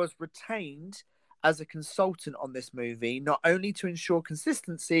 Rowling was retained as a consultant on this movie, not only to ensure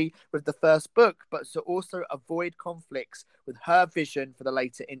consistency with the first book, but to also avoid conflicts with her vision for the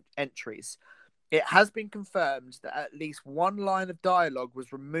later entries. It has been confirmed that at least 1 line of dialogue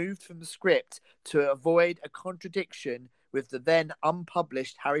was removed from the script to avoid a contradiction with the then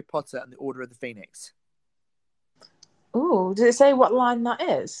unpublished Harry Potter and the Order of the Phoenix. Ooh, did it say what line that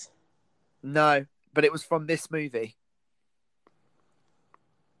is? No, but it was from this movie.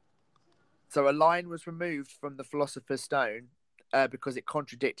 So a line was removed from the Philosopher's Stone because it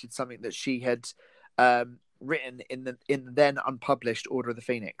contradicted something that she had written in the then unpublished Order of the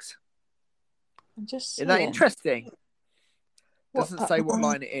Phoenix. Isn't that interesting? Doesn't say what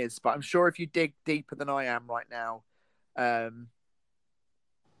line it is, but I'm sure if you dig deeper than I am right now,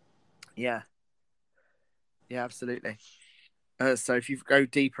 yeah, absolutely. So if you go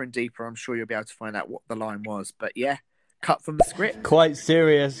deeper and deeper, I'm sure you'll be able to find out what the line was. But yeah. Cut from the script. Quite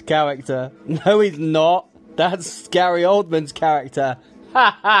serious character. No, he's not. That's Gary Oldman's character.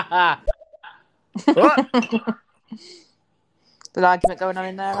 Ha ha ha. What? The argument going on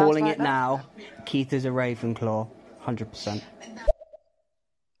in there. Calling it now. Keith is a Ravenclaw. 100%.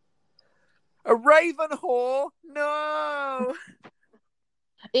 A Ravenhall? No.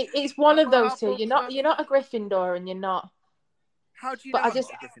 It's one of those two. You're not a Gryffindor, and you're not. How do you know I'm not a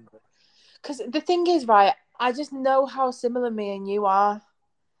Gryffindor? Because the thing is, right, I just know how similar me and you are.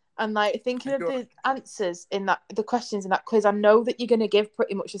 And like thinking of the answers in that, the questions in that quiz, I know that you're going to give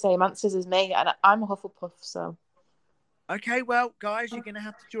pretty much the same answers as me. And I'm a Hufflepuff, so. Okay, well, guys, you're going to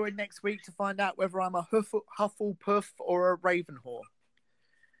have to join next week to find out whether I'm a Hufflepuff or a Ravenhall.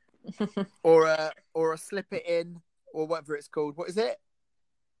 or a Slip It In, or whatever it's called. What is it?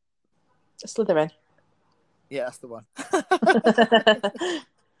 A Slytherin. Yeah, that's the one.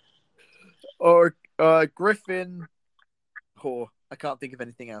 or Griffin. I can't think of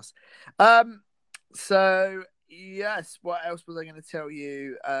anything else. So yes, what else was I going to tell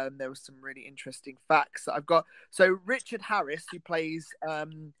you? There was some really interesting facts that I've got. So Richard Harris, who plays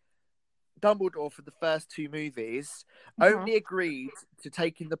Dumbledore for the first two movies, only agreed to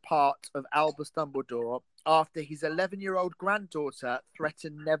taking the part of Albus Dumbledore after his 11-year-old granddaughter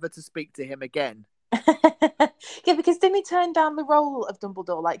threatened never to speak to him again. Yeah, because didn't he turn down the role of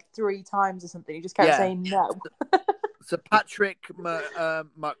Dumbledore like 3 times or something? He just kept saying no. So Patrick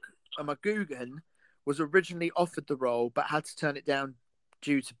McGugan was originally offered the role but had to turn it down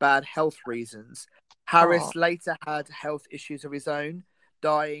due to bad health reasons. Harris later had health issues of his own,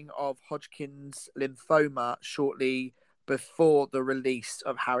 dying of Hodgkin's lymphoma shortly before the release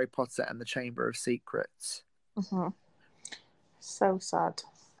of Harry Potter and the Chamber of Secrets. So sad.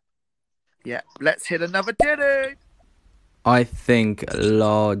 Yeah, let's hit another ditty. I think a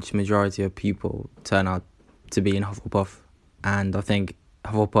large majority of people turn out to be in Hufflepuff, and I think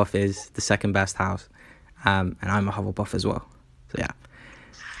Hufflepuff is the second best house, and I'm a Hufflepuff as well. So yeah.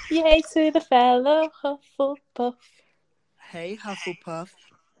 Yay to the fellow Hufflepuff. Hey Hufflepuff.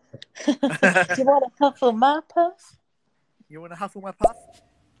 Do you want to huffle my puff? You want to huffle my puff?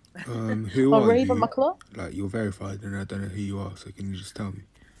 Who Or are Raven you? McClaw? Like, you're verified, and I don't know who you are. So can you just tell me?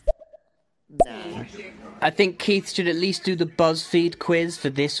 Nah. I think Keith should at least do the BuzzFeed quiz for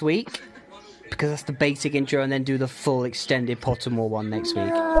this week, because that's the basic intro, and then do the full extended Pottermore one next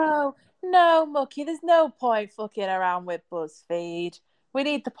week. No, Mucky. There's no point fucking around with BuzzFeed. We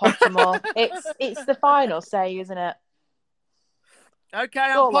need the Pottermore. it's the final say, isn't it? Okay,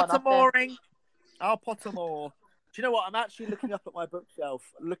 I'm Pottermoring. I'll Pottermore. Do you know what? I'm actually looking up at my bookshelf,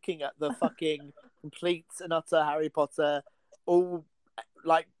 looking at the fucking complete and utter Harry Potter, all,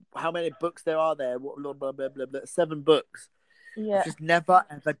 like, how many books there are there? Blah, blah, blah, blah, blah, 7 books. Yeah. I've just never,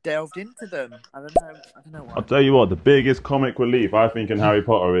 ever delved into them. I don't know why. I'll tell you what, the biggest comic relief, I think, in Harry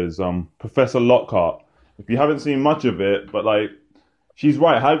Potter is Professor Lockhart. If you haven't seen much of it, but, like, she's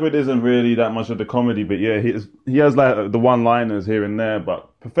right. Hagrid isn't really that much of the comedy, but yeah, he has like the one-liners here and there.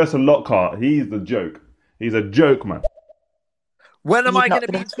 But Professor Lockhart, he's the joke. He's a joke, man. When am I going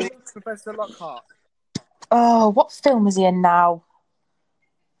to be seeing Professor Lockhart? Oh, what film is he in now?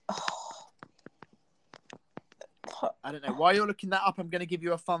 I don't know. While you're looking that up, I'm going to give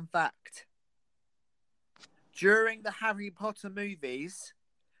you a fun fact. During the Harry Potter movies,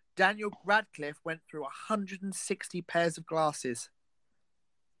 Daniel Radcliffe went through 160 pairs of glasses.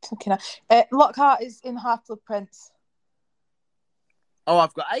 Lockhart is in Half-Blood Prince. Oh,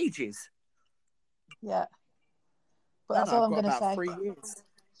 I've got ages. Yeah. But that's all I'm going to say. 3 years.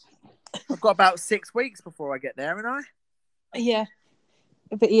 I've got about 6 weeks before I get there, haven't I? Yeah.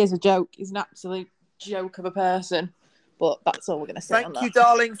 But he is a joke. He's an absolute joke of a person. But that's all we're going to say. Thank you,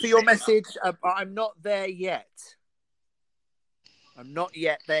 darling, for your message. I'm not there yet. I'm not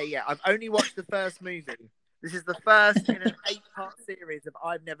yet there yet. I've only watched the first movie. This is the first in an 8-part series of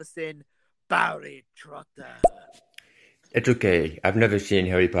I've never seen Barry Trotter. It's okay. I've never seen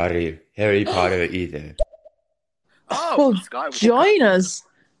Harry Potter either. Oh, join us.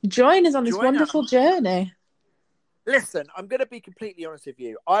 Join us on this wonderful journey. Listen, I'm going to be completely honest with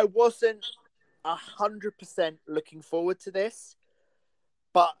you. I wasn't 100% looking forward to this,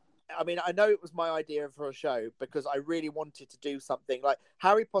 but I mean, I know it was my idea for a show because I really wanted to do something. Like,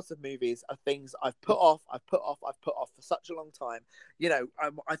 Harry Potter movies are things I've put off for such a long time. You know,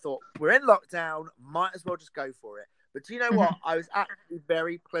 I thought, we're in lockdown, might as well just go for it. But do you know what? I was actually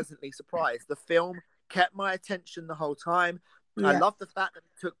very pleasantly surprised. The film kept my attention the whole time. Yeah. I love the fact that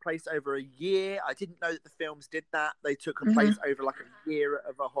it took place over a year. I didn't know that the films did that. They took place over like a year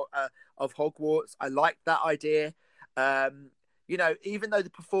of Hogwarts. I liked that idea. You know, even though the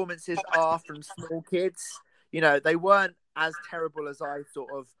performances are from small kids, you know, they weren't as terrible as I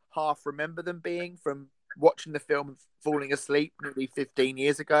sort of half remember them being from watching the film and falling asleep nearly 15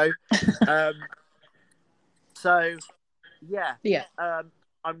 years ago. So, yeah.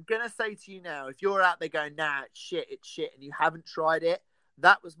 I'm going to say to you now, if you're out there going, nah, it's shit, and you haven't tried it,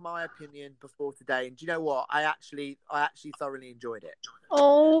 that was my opinion before today. And do you know what? I actually thoroughly enjoyed it.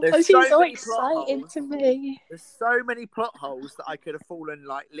 Oh, it's so exciting to me. There's so many plot holes that I could have fallen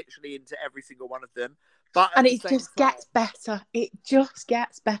like literally into every single one of them. But and it just gets better. It just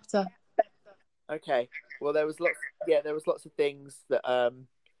gets better. Okay. Well, there was lots of things that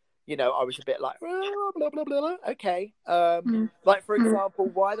you know, I was a bit like, blah, blah, blah, blah. Okay. Like, for example,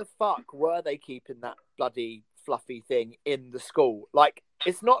 why the fuck were they keeping that bloody fluffy thing in the school? Like,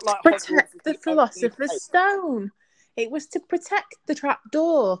 it's not like protect the Philosopher's Stone. It was to protect the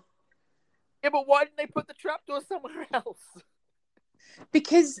trapdoor. Yeah, but why didn't they put the trapdoor somewhere else?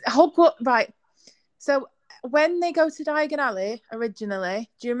 Because Hogwarts, right? So when they go to Diagon Alley originally,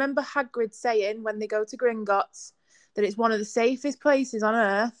 do you remember Hagrid saying when they go to Gringotts that it's one of the safest places on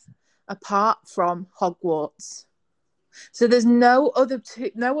Earth apart from Hogwarts? So there's no other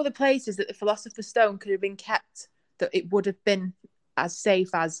places that the Philosopher's Stone could have been kept that it would have been as safe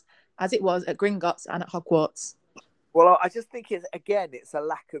as it was at Gringotts and at Hogwarts. Well, I just think it's a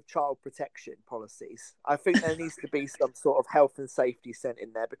lack of child protection policies. I think there needs to be some sort of health and safety sent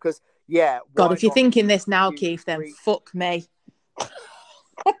in there because, God, if you're thinking this now, Keith, then fuck me.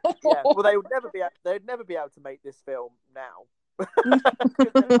 Well, they would never be able to make this film now.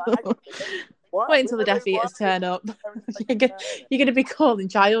 Wait until the Death Eaters turn up. You're going to be calling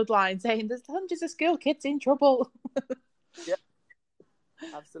Childline saying there's hundreds of school kids in trouble. Yeah,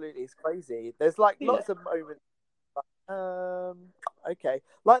 absolutely, it's crazy. There's lots of moments. Okay,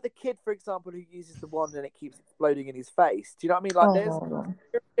 like the kid, for example, who uses the wand and it keeps exploding in his face. Do you know what I mean?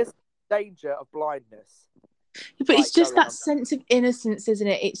 There's danger of blindness. But it's just that sense of innocence, isn't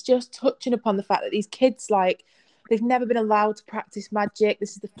it? It's just touching upon the fact that these kids, they've never been allowed to practice magic.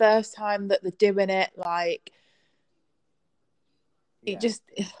 This is the first time that they're doing it.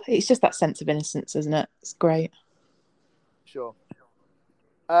 It's just that sense of innocence, isn't it? It's great. Sure.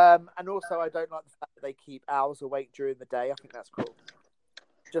 And also, I don't like the fact that they keep owls awake during the day. I think that's cool.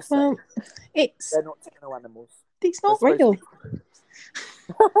 Just saying. They're not techno animals. It's not real.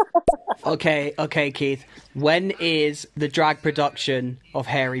 Okay, Keith. When is the drag production of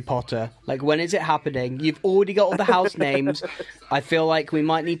Harry Potter? When is it happening? You've already got all the house names. I feel like we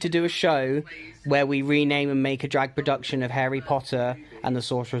might need to do a show where we rename and make a drag production of Harry Potter and the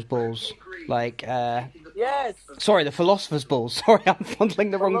Sorcerer's Balls. Yes. Sorry, the Philosopher's Balls. Sorry, I'm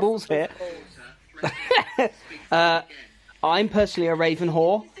fondling the wrong balls here. I'm personally a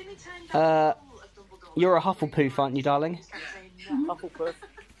Ravenhaw. You're a Hufflepuff, aren't you, darling? Hufflepuff.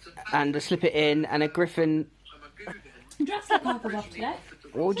 And a Slip It In, and a Griffin... Dressed like Hufflepuff today.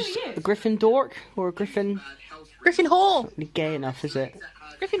 Or just a Griffin Dork, or a Griffin... Griffin Hall. Not gay enough, is it?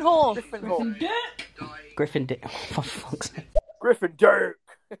 Griffin Hall. Griffin Dirk. Griffin Dick. Oh, for fuck's sake. Griffin Dirk.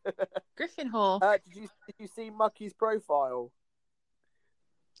 Griffin Hall. Did you see Mucky's profile?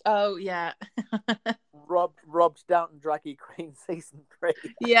 Oh yeah. Robbed Downton Draggy Queen season 3.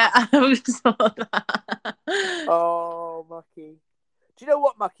 Yeah, I saw that. Oh, Mucky. Do you know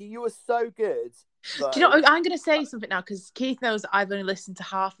what, Mucky? You were so good. Do you know? I'm going to say something now because Keith knows that I've only listened to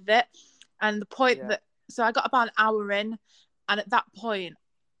half of it, and the point so I got about an hour in, and at that point,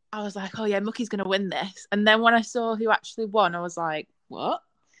 I was like, "Oh yeah, Mucky's going to win this." And then when I saw who actually won, I was like, "What?"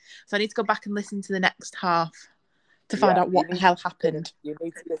 So I need to go back and listen to the next half to find out what the hell happened. You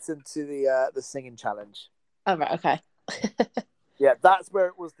need to listen to the singing challenge. Oh, right, okay. Yeah, that's where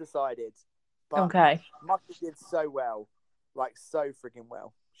it was decided. But okay. Mucky did so well, so frigging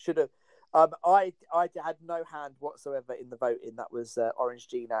well. Should have. I had no hand whatsoever in the voting. That was Orange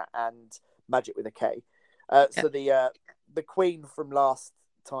Gina and Magic with a K. So the Queen from last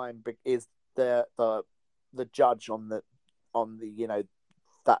time is the judge on the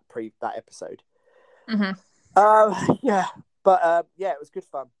that episode. Mm-hmm. Yeah, but it was good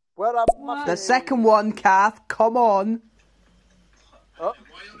fun. Well done. The second one, Kath. Come on.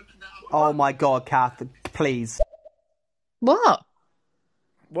 Oh my God, Kath! Please. What?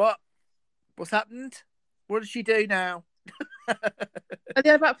 What's happened? What did she do now? Are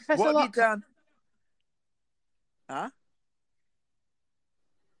they about Professor What Lockhart? have you done? Huh?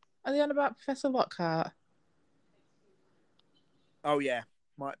 Are they on about Professor Lockhart? Oh yeah,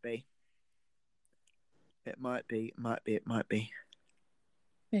 might be. It might be.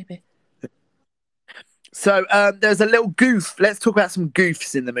 Maybe. So there's a little goof. Let's talk about some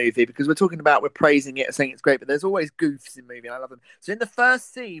goofs in the movie because we're praising it, saying it's great, but there's always goofs in the movie. And I love them. So in the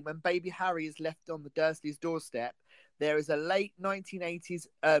first scene, when baby Harry is left on the Dursleys' doorstep, there is a late 1980s,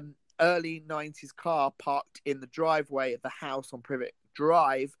 early 90s car parked in the driveway of the house on Privet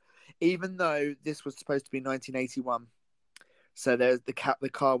Drive, even though this was supposed to be 1981. So the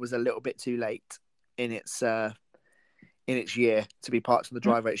car was a little bit too late in its year to be parked on the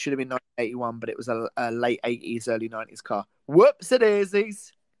driveway. It should have been 1981, but it was a late 80s, early 90s car. Whoops, it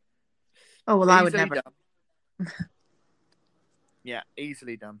is. Oh, well, I would never. Yeah,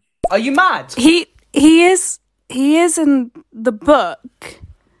 easily done. Are you mad? He is in the book,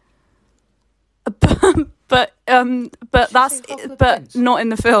 but not in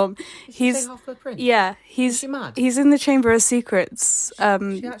the film. He's in the Chamber of Secrets.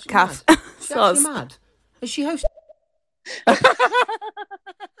 Kath. She's actually mad. Is she hosting?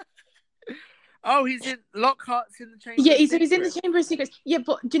 Oh, he's in Lockhart's in the Chamber. Yeah, he's in the Chamber of Secrets. Yeah,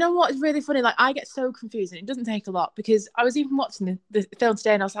 but do you know what is really funny? I get so confused, and it doesn't take a lot because I was even watching the film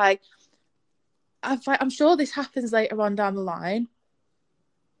today, and I was like, I'm sure this happens later on down the line.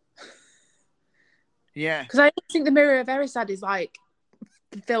 Yeah. Because I don't think The Mirror of Erised is like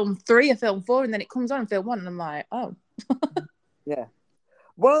film 3 or film 4, and then it comes on in film 1, and I'm like, oh. Yeah.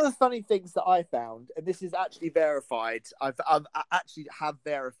 One of the funny things that I found, and this is actually verified, I actually have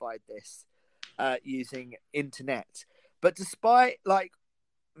verified this using internet. But despite like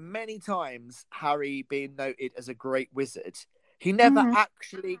many times Harry being noted as a great wizard, he never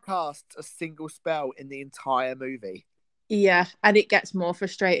actually casts a single spell in the entire movie. Yeah, and it gets more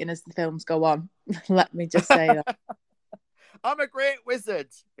frustrating as the films go on. Let me just say that. I'm a great wizard.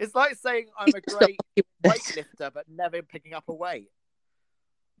 It's like saying I'm a great weightlifter, but never picking up a weight.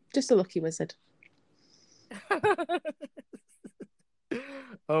 Just a lucky wizard.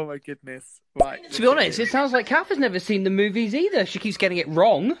 Oh my goodness. Right. To be honest, it sounds like Kath has never seen the movies either. She keeps getting it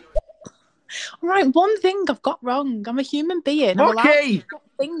wrong. Right, one thing I've got wrong. I'm a human being. I'm allowed to get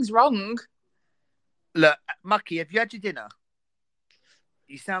things wrong. Look, Mucky, have you had your dinner?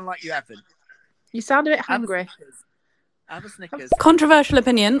 You sound like you haven't. You sound a bit hungry. Have a Snickers. Controversial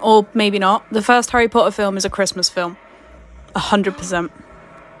opinion, or maybe not. The first Harry Potter film is a Christmas film. 100%.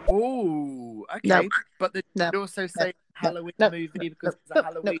 Oh, okay. No. But they also say Halloween movie because it's a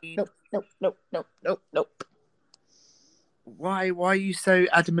Halloween. Nope. Why are you so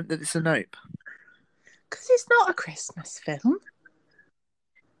adamant that it's a nope? Because it's not a Christmas film.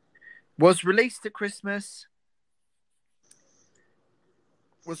 Was released at Christmas.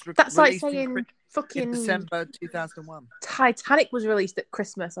 That's like saying in December 2001. Titanic was released at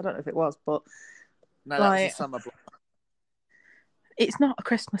Christmas. I don't know if it was, but no, that was a summer block. It's not a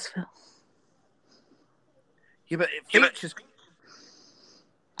Christmas film. Yeah, but it features.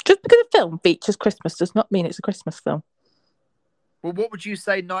 Just because a film features Christmas does not mean it's a Christmas film. Well, what would you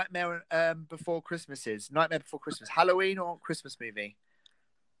say Nightmare Before Christmas is? Nightmare Before Christmas, Halloween or Christmas movie?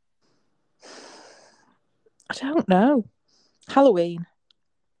 I don't know. Halloween.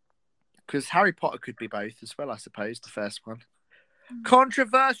 Because Harry Potter could be both as well, I suppose, the first one.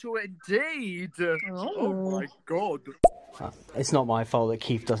 Controversial indeed. Oh my God. It's not my fault that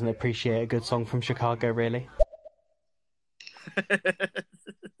Keith doesn't appreciate a good song from Chicago, really.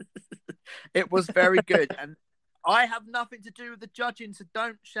 It was very good. And I have nothing to do with the judging, so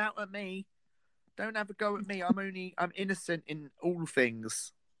don't shout at me. Don't have a go at me. I'm innocent in all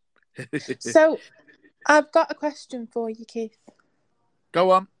things. So, I've got a question for you, Keith.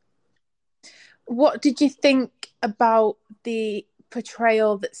 Go on. What did you think about the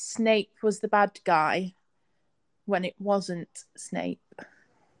portrayal that Snape was the bad guy when it wasn't Snape?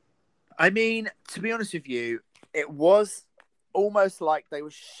 I mean, to be honest with you, it was almost like they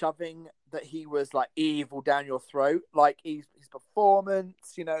were shoving that he was like evil down your throat. Like his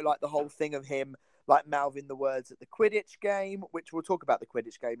performance, like the whole thing of him like mouthing the words at the Quidditch game, which we'll talk about the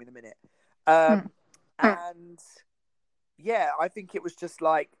Quidditch game in a minute. And yeah, I think it was just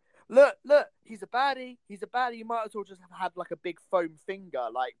like, look, he's a baddie. You might as well just have had like a big foam finger,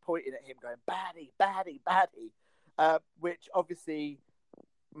 like pointing at him going, baddie. Which obviously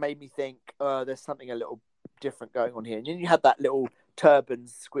made me think there's something a little different going on here. And then you had that little turban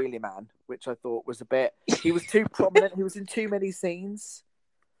squealy man, which I thought was a bit... He was too prominent. He was in too many scenes.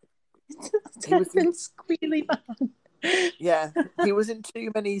 Squealy man. Yeah, he was in too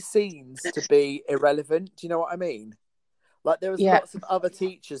many scenes to be irrelevant. Do you know what I mean? Like, there was lots of other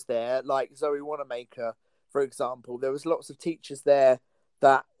teachers there, like Zoe Wanamaker, for example. There was lots of teachers there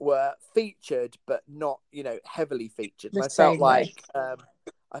that were featured, but not, heavily featured. And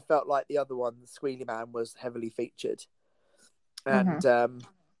I felt like the other one, the Squealy Man, was heavily featured. And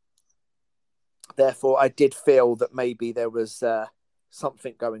therefore, I did feel that maybe there was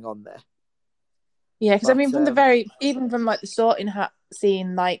something going on there. Yeah, because I mean, even from like the Sorting Hat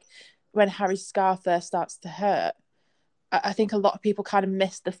scene, like when Harry's scar first starts to hurt, I think a lot of people kind of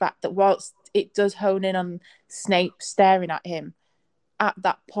missed the fact that whilst it does hone in on Snape staring at him, at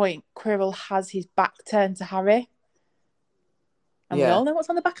that point, Quirrell has his back turned to Harry. And we all know what's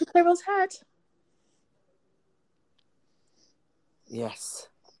on the back of Quirrell's head. Yes.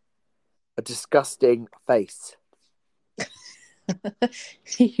 A disgusting face.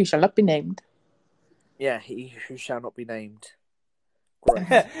 He who shall not be named. Yeah, he who shall not be named.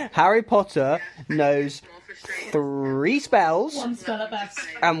 Harry Potter knows 3 spells. 1 spell at best.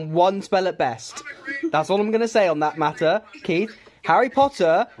 And 1 spell at best. That's all I'm going to say on that matter, Keith. Harry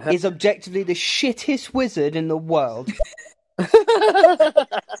Potter is objectively the shittest wizard in the world. I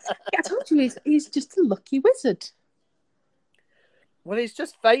told you he's just a lucky wizard. Well, he's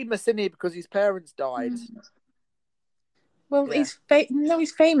just famous, isn't he? Because his parents died. Well, he's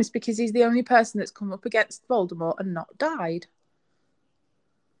famous because he's the only person that's come up against Voldemort and not died.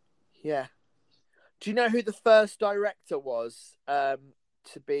 Yeah. Do you know who the first director was to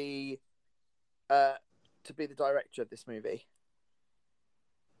be the director of this movie?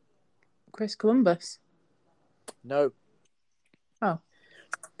 Chris Columbus. No. Oh.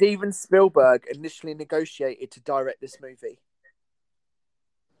 Steven Spielberg initially negotiated to direct this movie.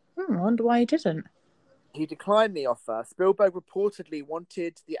 I wonder why he didn't. He declined the offer. Spielberg reportedly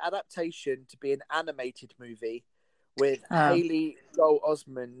wanted the adaptation to be an animated movie with Haley Joel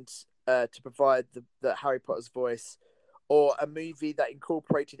Osment to provide the Harry Potter's voice, or a movie that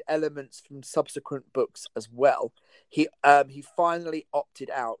incorporated elements from subsequent books as well. He finally opted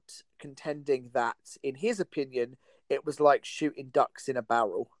out, contending that, in his opinion, it was like shooting ducks in a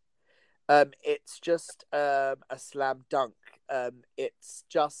barrel. It's just a slam dunk. It's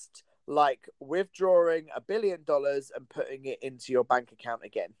just like withdrawing $1 billion and putting it into your bank account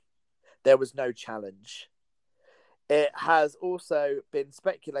again. There was no challenge. It has also been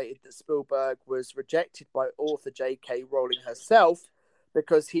speculated that Spielberg was rejected by author J.K. Rowling herself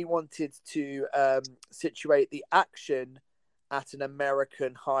because he wanted to situate the action at an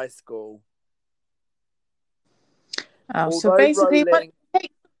American high school. So basically,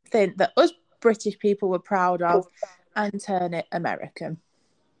 take something that us British people were proud of and turn it American.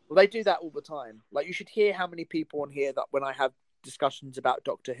 Well, they do that all the time. Like, you should hear how many people on here that when I have discussions about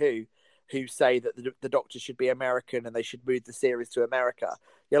Doctor Who say that the Doctor should be American and they should move the series to America.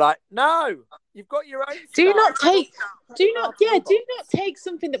 You're like, no, you've got your own. Do not take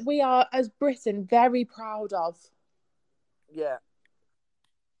something that we are as Britain very proud of. Yeah,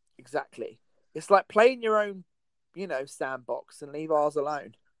 exactly. It's like playing your own, sandbox and leave ours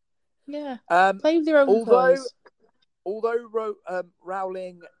alone. Yeah, play with your own toys. Although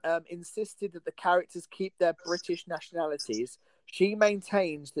Rowling insisted that the characters keep their British nationalities, she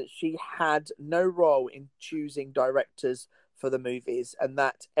maintains that she had no role in choosing directors for the movies, and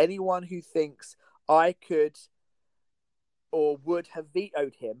that anyone who thinks I could or would have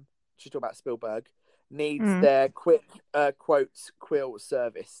vetoed him, she's talking about Spielberg, needs their quick quotes quill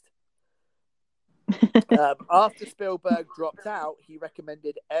serviced. After Spielberg dropped out, he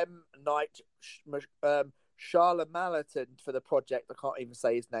recommended M. Night Shyamalan for the project. I can't even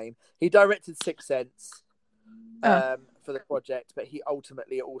say his name. He directed Sixth Sense for the project, but he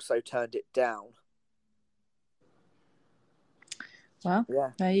ultimately also turned it down. Well,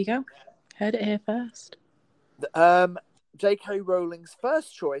 there you go. Heard it here first. J.K. Rowling's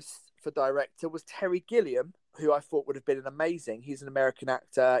first choice for director was Terry Gilliam, who I thought would have been amazing. He's an American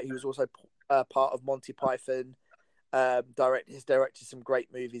actor. He was also part of Monty Python. He's directed some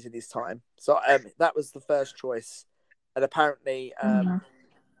great movies in his time. So that was the first choice. And apparently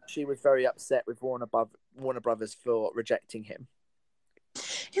she was very upset with Warner Brothers for rejecting him.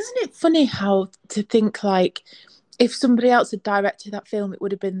 Isn't it funny how to think, like, if somebody else had directed that film, it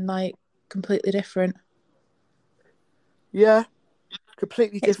would have been, like, completely different? Yeah,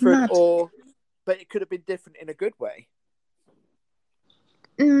 completely different, but it could have been different in a good way.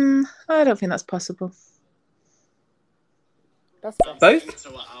 I don't think that's possible. That's both?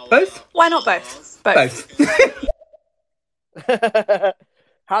 Both? Why not both? Both.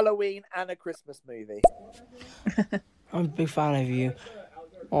 Halloween and a Christmas movie. I'm a big fan of you.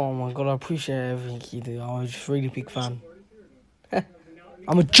 Oh my god, I appreciate everything you do. I'm just a really big fan.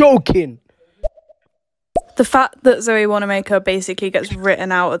 I'm joking. The fact that Zoe Wanamaker basically gets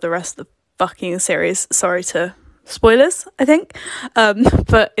written out of the rest of the fucking series, sorry to spoilers, I think,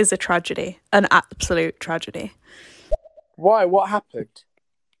 but is a tragedy, an absolute tragedy. Why? What happened?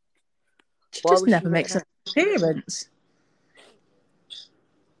 She just never makes an appearance.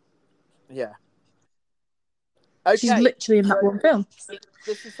 Yeah. Okay. She's literally in that one film.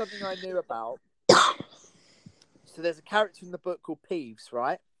 This is something I knew about. So there's a character in the book called Peeves,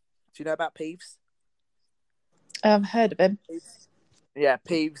 right? Do you know about Peeves? I've heard of him. Yeah,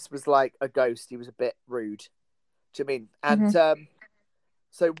 Peeves was like a ghost. He was a bit rude. Do you mean? And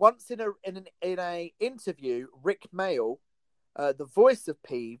so once in an interview, Rick Mayall, the voice of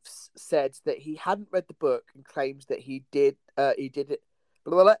Peeves, said that he hadn't read the book and claims that he did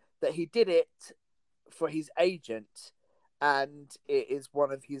it for his agent, and it is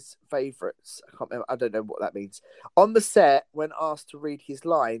one of his favourites. I don't know what that means. On the set, when asked to read his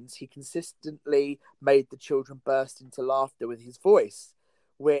lines, he consistently made the children burst into laughter with his voice,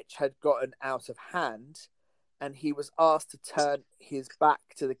 which had gotten out of hand, and he was asked to turn his back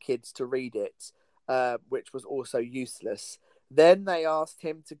to the kids to read it, which was also useless. Then they asked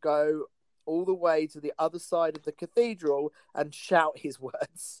him to go all the way to the other side of the cathedral and shout his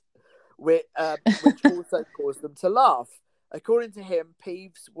words, which also caused them to laugh. According to him,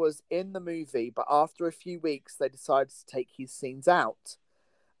 Peeves was in the movie, but after a few weeks, they decided to take his scenes out.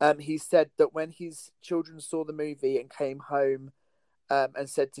 he said that when his children saw the movie and came home and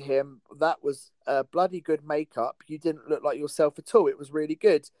said to him, that was bloody good makeup. You didn't look like yourself at all. It was really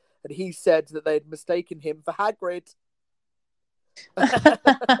good. And he said that they'd mistaken him for Hagrid.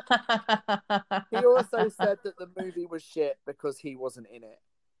 He also said that the movie was shit because he wasn't in it.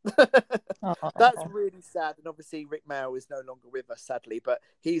 That's really sad. And obviously Rick Mail is no longer with us, sadly, but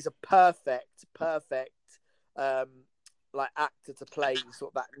he's a perfect like actor to play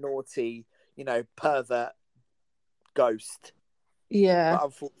sort of that naughty, pervert ghost. Yeah.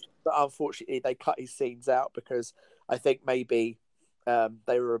 But unfortunately they cut his scenes out because I think maybe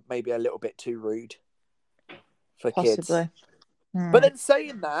they were maybe a little bit too rude for kids. But then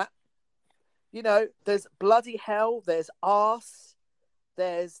saying that, there's bloody hell, there's arse,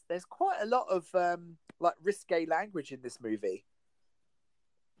 there's quite a lot of like risque language in this movie.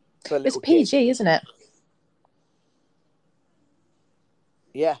 It's PG, isn't it?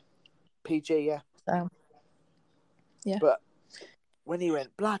 Yeah, PG, yeah. So, yeah. But when he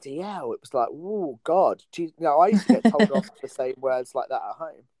went bloody hell, it was like, oh God. I used to get told off for saying words like that at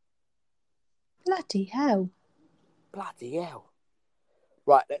home. Bloody hell. Bloody hell.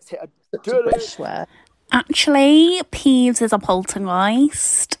 Right, let's hit a British swear. Actually, Peeves is a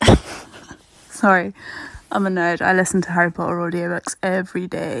poltergeist. Sorry, I'm a nerd. I listen to Harry Potter audiobooks every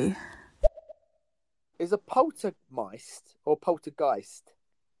day. Is a poltergeist or poltergeist?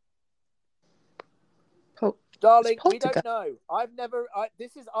 Darling, we don't know. I've never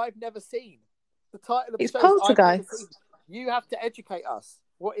seen the title of the It's show. Poltergeist. You have to educate us.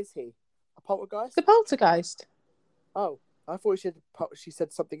 What is he? A poltergeist? The Poltergeist. Oh, I thought she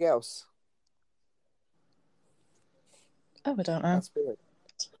said something else. Oh, I don't know. That's weird.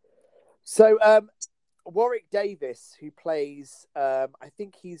 So, Warwick Davis, who plays, I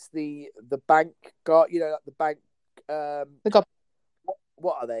think he's the bank guard. Like the bank. The goblin.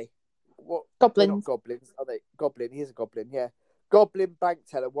 What are they? What goblins? They're not goblins, are they? Goblin. He's a goblin. Yeah, goblin bank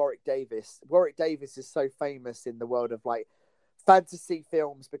teller Warwick Davis. Warwick Davis is so famous in the world of like fantasy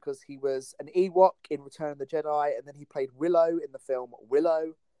films because he was an Ewok in Return of the Jedi, and then he played Willow in the film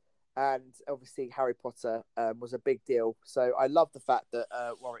Willow, and obviously Harry Potter was a big deal. So I love the fact that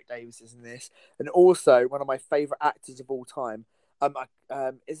Warwick Davis is in this, and also one of my favourite actors of all time.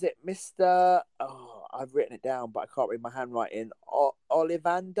 Is it Mr. Oh, I've written it down, but I can't read my handwriting.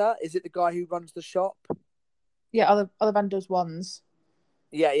 Ollivander? Is it the guy who runs the shop? Yeah, Ollivander's wands.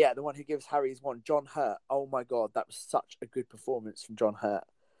 Yeah, the one who gives Harry his wand. John Hurt. Oh my God, that was such a good performance from John Hurt.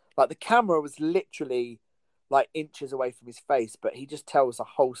 Like the camera was literally like inches away from his face, but he just tells a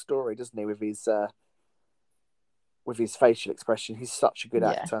whole story, doesn't he, with his facial expression. He's such a good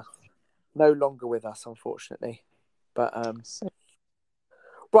actor. No longer with us, unfortunately. But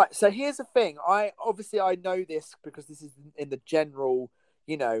right, so here's the thing. I know this because this is in the general,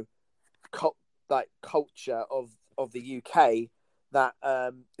 culture of the UK. That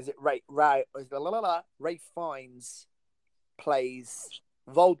is it. Ray Fiennes plays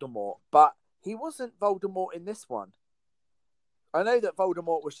Voldemort, but he wasn't Voldemort in this one. I know that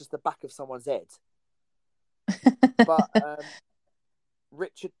Voldemort was just the back of someone's head, but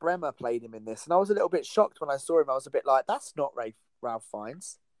Richard Bremer played him in this, and I was a little bit shocked when I saw him. I was a bit like, "That's not Ralph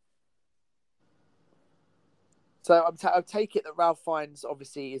Fiennes." So I take it that Ralph Fiennes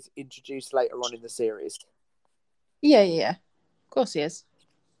obviously is introduced later on in the series. Yeah. Of course he is.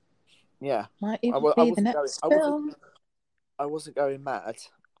 Yeah. Might even be the next film. I wasn't going mad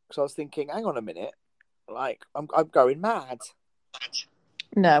because I was thinking, hang on a minute, like I'm going mad.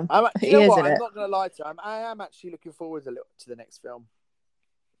 No, I'm not going to lie to you. I am actually looking forward to the next film.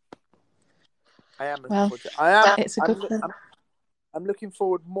 I am looking forward to it. It's a good film. I'm looking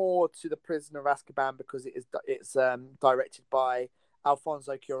forward more to The Prisoner of Azkaban because it's directed by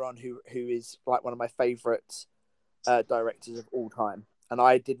Alfonso Cuarón, who is like one of my favourite directors of all time, and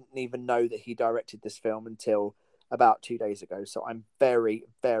I didn't even know that he directed this film until about 2 days ago. So I'm very,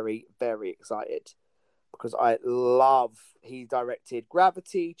 very, very excited because he directed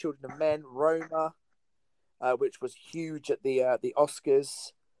Gravity, Children of Men, Roma, which was huge at the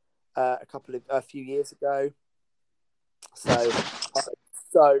Oscars a few years ago. So I'm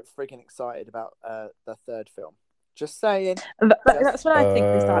so freaking excited about the third film. Just saying. That's what I think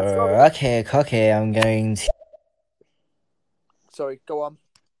they start. Okay, I'm going to... Sorry, go on.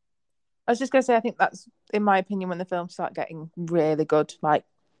 I was just going to say, I think that's, in my opinion, when the films start getting really good, like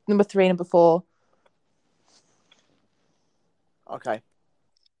number 3, number 4. Okay.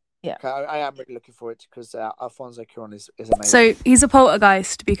 Yeah. Okay, I am really looking forward to it because Alfonso Cuarón is amazing. So he's a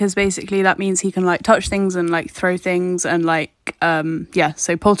poltergeist because basically that means he can like touch things and like throw things and like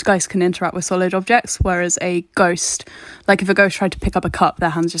so poltergeists can interact with solid objects, whereas a ghost, like if a ghost tried to pick up a cup,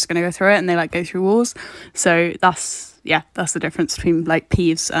 their hand's just going to go through it, and they like go through walls. So that's the difference between like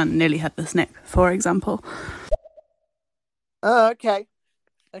Peeves and Nearly Headless Nick, for example. Oh, okay,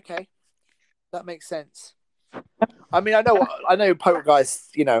 that makes sense. I mean, I know poltergeists.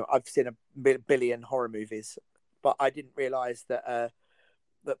 You know, I've seen a billion horror movies, but I didn't realise that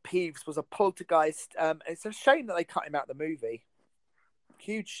that Peeves was a poltergeist. It's a shame that they cut him out of the movie.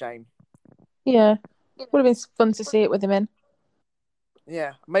 Huge shame. Yeah, would have been fun to see it with him in.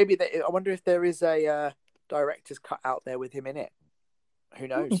 Yeah, maybe I wonder if there is a director's cut out there with him in it. Who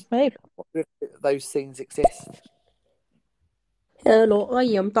knows? Maybe. What if those scenes exist? Hello, I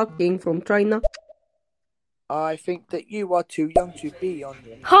am talking from China. I think that you are too young to be on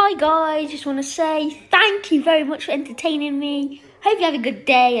your... Hi guys, just want to say thank you very much for entertaining me. Hope you have a good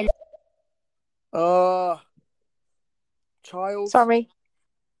day. Child. Sorry.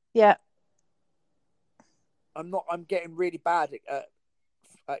 Yeah. I'm getting really bad at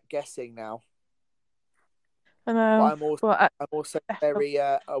guessing now. I know. But I'm also very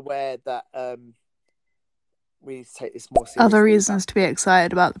aware that we need to take this more seriously. Other reasons to be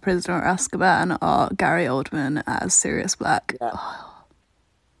excited about The Prisoner of Azkaban are Gary Oldman as Sirius Black. Yeah. Oh,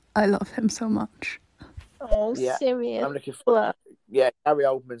 I love him so much. Oh, Yeah. Sirius. I'm looking for... Yeah, Gary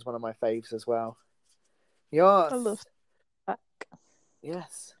Oldman's one of my faves as well. Yes. I love that.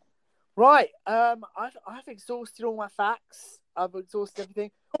 Yes. Right. I've exhausted all my facts. I've exhausted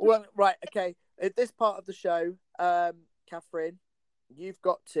everything. Well, right. Okay. At this part of the show, Catherine, you've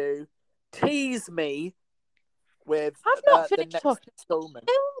got to tease me with I've not the finished next talking installment.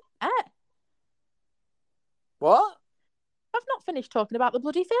 about it. What? I've not finished talking about the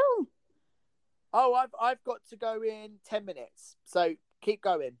bloody film. Oh, I've got to go in 10 minutes. So keep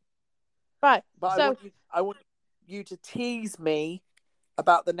going. Right. But So I want you to tease me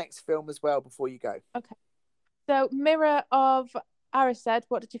about the next film as well before you go. okay. So Mirror of Erised,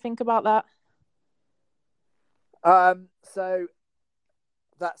 what did you think about that? So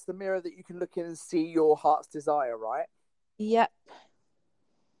that's the mirror that you can look in and see your heart's desire, right? Yep.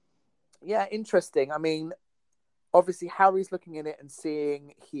 Yeah, interesting. I mean, obviously Harry's looking in it and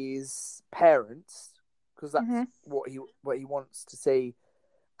seeing his parents because that's what he wants to see.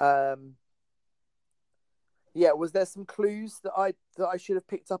 Yeah, was there some clues that I should have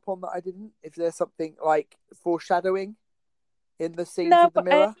picked up on that I didn't? If there's something like foreshadowing in the scenes with the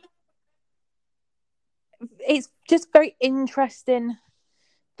mirror? It's just very interesting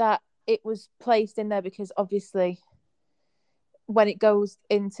that it was placed in there because obviously when it goes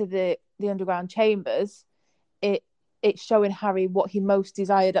into the underground chambers, it's showing Harry what he most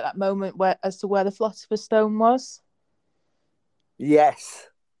desired at that moment as to where the Philosopher's Stone was. Yes.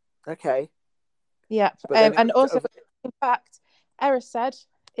 Okay. Yeah. And also, in fact, Erised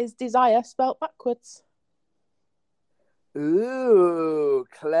is desire spelt backwards. Ooh,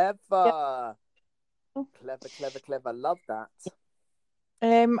 clever. Yep. Clever. Love that.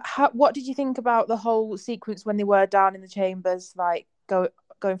 What did you think about the whole sequence when they were down in the chambers, like going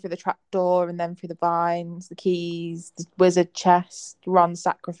through the trap door and then through the vines, the keys, the wizard chest, Ron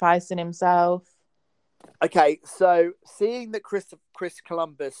sacrificing himself? Okay, so seeing that Chris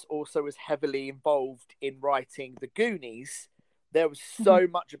Columbus also was heavily involved in writing The Goonies, there was so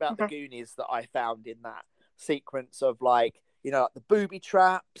much about The Goonies that I found in that sequence of like the booby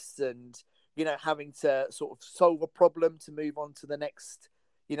traps and, having to sort of solve a problem to move on to the next,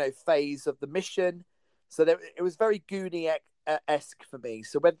 phase of the mission. So it was very Goonie-esque for me.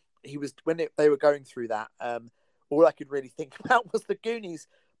 So when they were going through that, all I could really think about was The Goonies.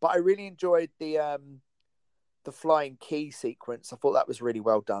 But I really enjoyed the flying key sequence. I thought that was really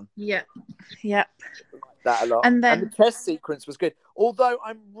well done. Yeah. That a lot. And the chess sequence was good. Although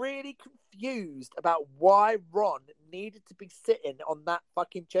I'm really confused about why Ron needed to be sitting on that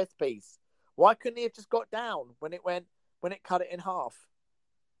fucking chess piece. Why couldn't he have just got down when it cut it in half?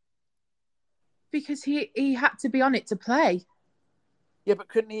 Because he had to be on it to play. Yeah, but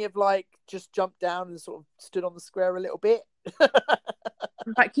couldn't he have just jumped down and sort of stood on the square a little bit?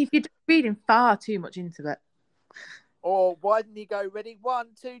 Like if you're reading far too much into it. Or why didn't he go, ready, 1,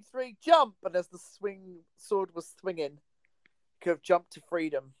 2, 3, jump? And as the sword was swinging, could have jumped to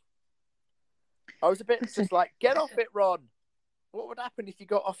freedom. I was a bit just like, get off it, Ron. What would happen if you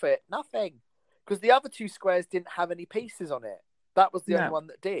got off it? Nothing. Because the other two squares didn't have any pieces on it. That was the only one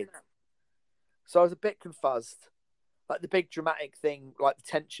that did. So I was a bit confused. Like the big dramatic thing, like the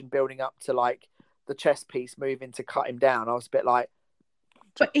tension building up to like the chess piece moving to cut him down. I was a bit like,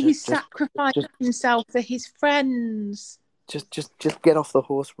 but he sacrificed himself for his friends. Just get off the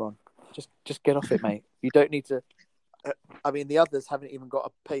horse, Ron. Just get off it, mate. You don't need to. I mean, the others haven't even got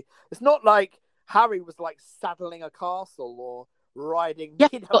a pay. It's not like Harry was like saddling a castle or riding, a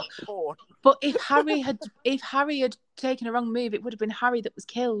pawn. But if Harry had taken a wrong move, it would have been Harry that was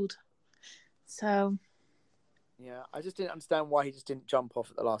killed. So. Yeah, I just didn't understand why he just didn't jump off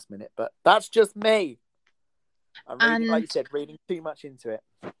at the last minute. But that's just me. I'm reading, like you said, reading too much into it.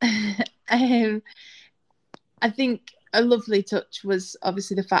 I think a lovely touch was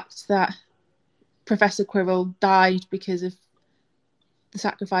obviously the fact that Professor Quirrell died because of the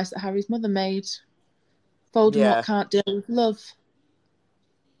sacrifice that Harry's mother made. Voldemort can't deal with love.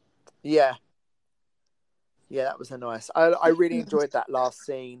 Yeah, that was a nice. I really enjoyed that last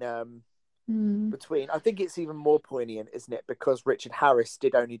scene between. I think it's even more poignant, isn't it? Because Richard Harris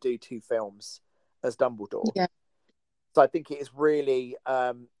did only do 2 films as Dumbledore. Yeah. So I think it is really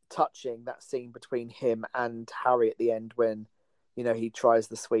touching, that scene between him and Harry at the end when, you know, he tries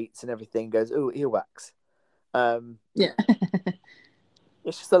the sweets and everything, goes, "Ooh, earwax." Yeah.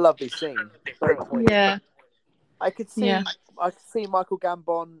 It's just a lovely scene. Very poignant. Yeah. I could see Michael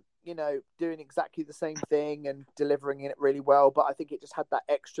Gambon, you know, doing exactly the same thing and delivering it really well, but I think it just had that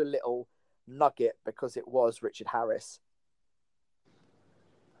extra little nugget because it was Richard Harris.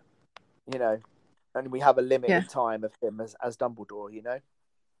 You know, and we have a limited time of him as Dumbledore, you know?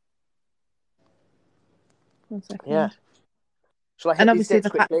 1 second. Yeah. Shall I hit these bits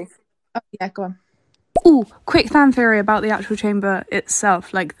quickly? Oh, yeah, go on. Ooh, quick fan theory about the actual chamber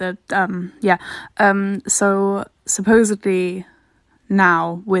itself, like the so supposedly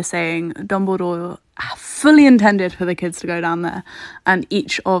now we're saying Dumbledore fully intended for the kids to go down there, and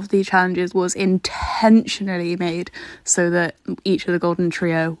each of the challenges was intentionally made so that each of the Golden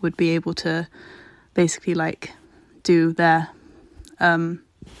Trio would be able to basically like do their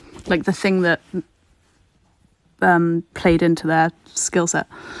like the thing that played into their skill set.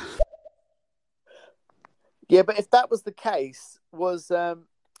 Yeah, but if that was the case, was I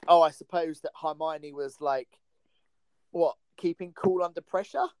suppose that Hermione was like, what, keeping cool under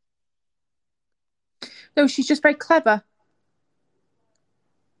pressure? No, she's just very clever.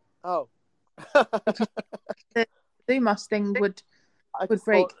 Oh. The Lumos thing would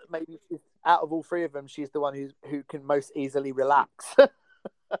break. Maybe out of all 3 of them, she's the one who can most easily relax.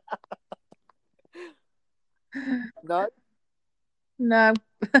 No? No.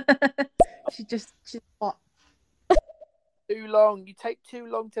 She's what? Too long. You take too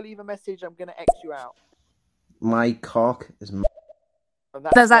long to leave a message, I'm going to X you out. My cock is...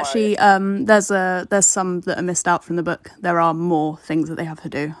 There's actually there's some that are missed out from the book. There are more things that they have to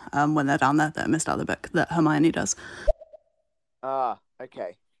do when they're down there that are missed out of the book that Hermione does. Ah,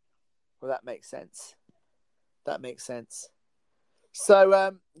 okay. Well, that makes sense.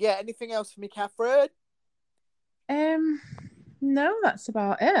 So, anything else for me, Catherine? No, that's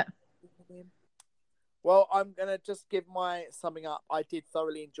about it. Well, I'm going to just give my summing up. I did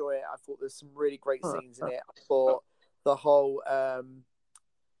thoroughly enjoy it. I thought there's some really great scenes in it. I thought the whole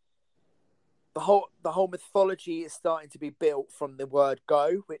mythology is starting to be built from the word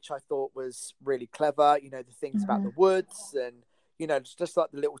go, which I thought was really clever. You know, the things about the woods and, you know, just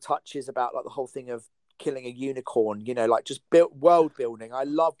like the little touches about like the whole thing of killing a unicorn, you know, like just world building. I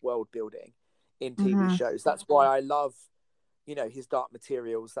love world building in TV shows. That's why I love, you know, his Dark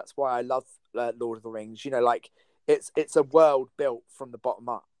Materials. That's why I love Lord of the Rings. You know, like it's a world built from the bottom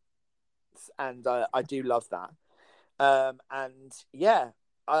up, and I do love that. And yeah,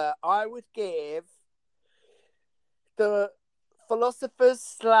 I would give the Philosopher's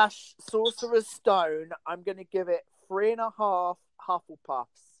 / Sorcerer's Stone. I'm going to give it 3.5 Hufflepuffs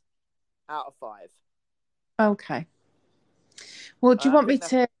out of 5. Okay. Well, do you want me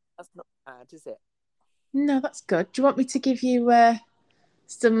to? That's not bad, is it? No, that's good. Do you want me to give you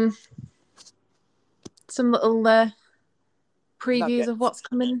some little previews of what's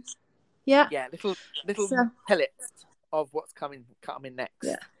coming? Yeah. Yeah, little pellets of what's coming next.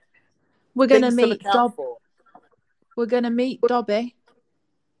 Yeah. We're gonna meet Dobby. We're gonna meet Dobby.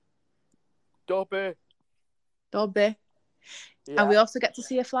 Dobby. Yeah. And we also get to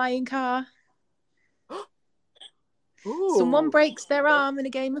see a flying car. Someone breaks their arm in a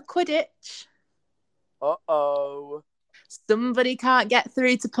game of Quidditch. Uh-oh. Somebody can't get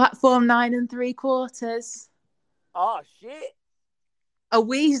through to platform 9 3/4. Oh, shit. A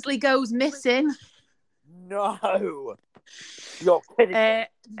Weasley goes missing. No. You're kidding.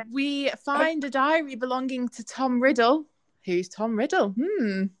 We find a diary belonging to Tom Riddle. Who's Tom Riddle?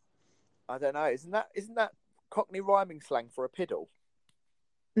 I don't know. Isn't that Cockney rhyming slang for a piddle?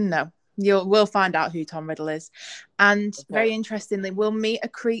 No. We'll find out who Tom Riddle is. And very interestingly, we'll meet a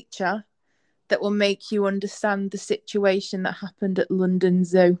creature that will make you understand the situation that happened at London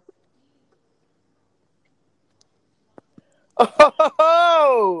Zoo.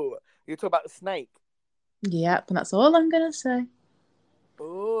 Oh, you talk about the snake. Yep, and that's all I'm gonna say.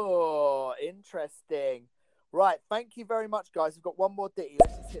 Oh, interesting. Right, thank you very much, guys. We've got one more ditty.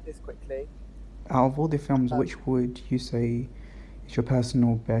 Let's just hit this quickly. Out of all the films, which would you say is your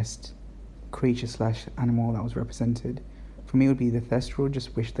personal best creature/animal that was represented? For me, it would be the Thestral.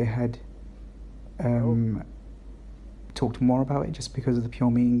 Just wish they had talked more about it, just because of the pure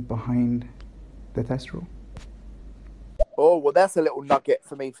meaning behind the Thestral. Oh, well, that's a little nugget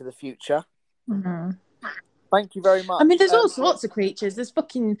for me for the future. Mm-hmm. Thank you very much. I mean, there's all sorts of creatures. There's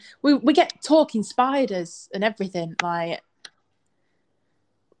fucking... We get talking spiders and everything, like...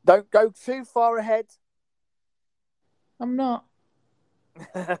 Don't go too far ahead. I'm not.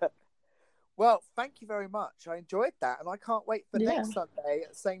 Well, thank you very much. I enjoyed that, and I can't wait for next Sunday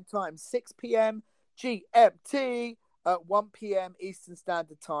at the same time, 6 p.m. GMT, 1 p.m. Eastern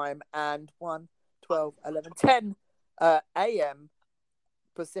Standard Time, and 1, 12, 11, 10 a.m.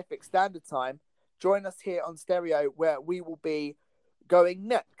 Pacific Standard Time. Join us here on Stereo, where we will be going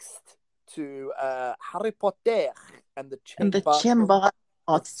next to Harry Potter and the Chamber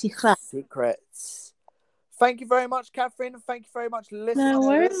of Secrets. Thank you very much, Catherine. Thank you very much, listeners. No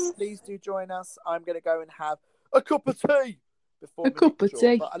worries. Please do join us. I'm going to go and have a cup of tea before a cup of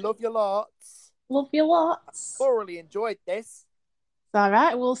tea. But I love you lots. Love you lots. I thoroughly enjoyed this. All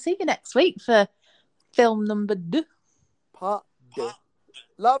right, we'll see you next week for film number 2. Part 2.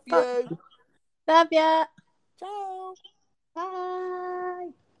 Love you. Love ya. Ciao. Bye.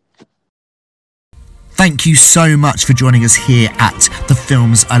 Thank you so much for joining us here at the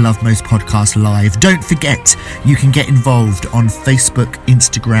Films I Love Most podcast live. Don't forget, you can get involved on Facebook,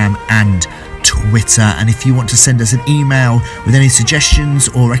 Instagram and Twitter. And if you want to send us an email with any suggestions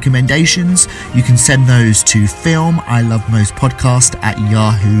or recommendations, you can send those to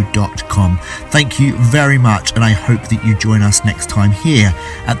filmilovemostpodcast@yahoo.com. Thank you very much, and I hope that you join us next time here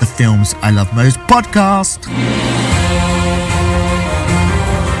at the Films I Love Most podcast.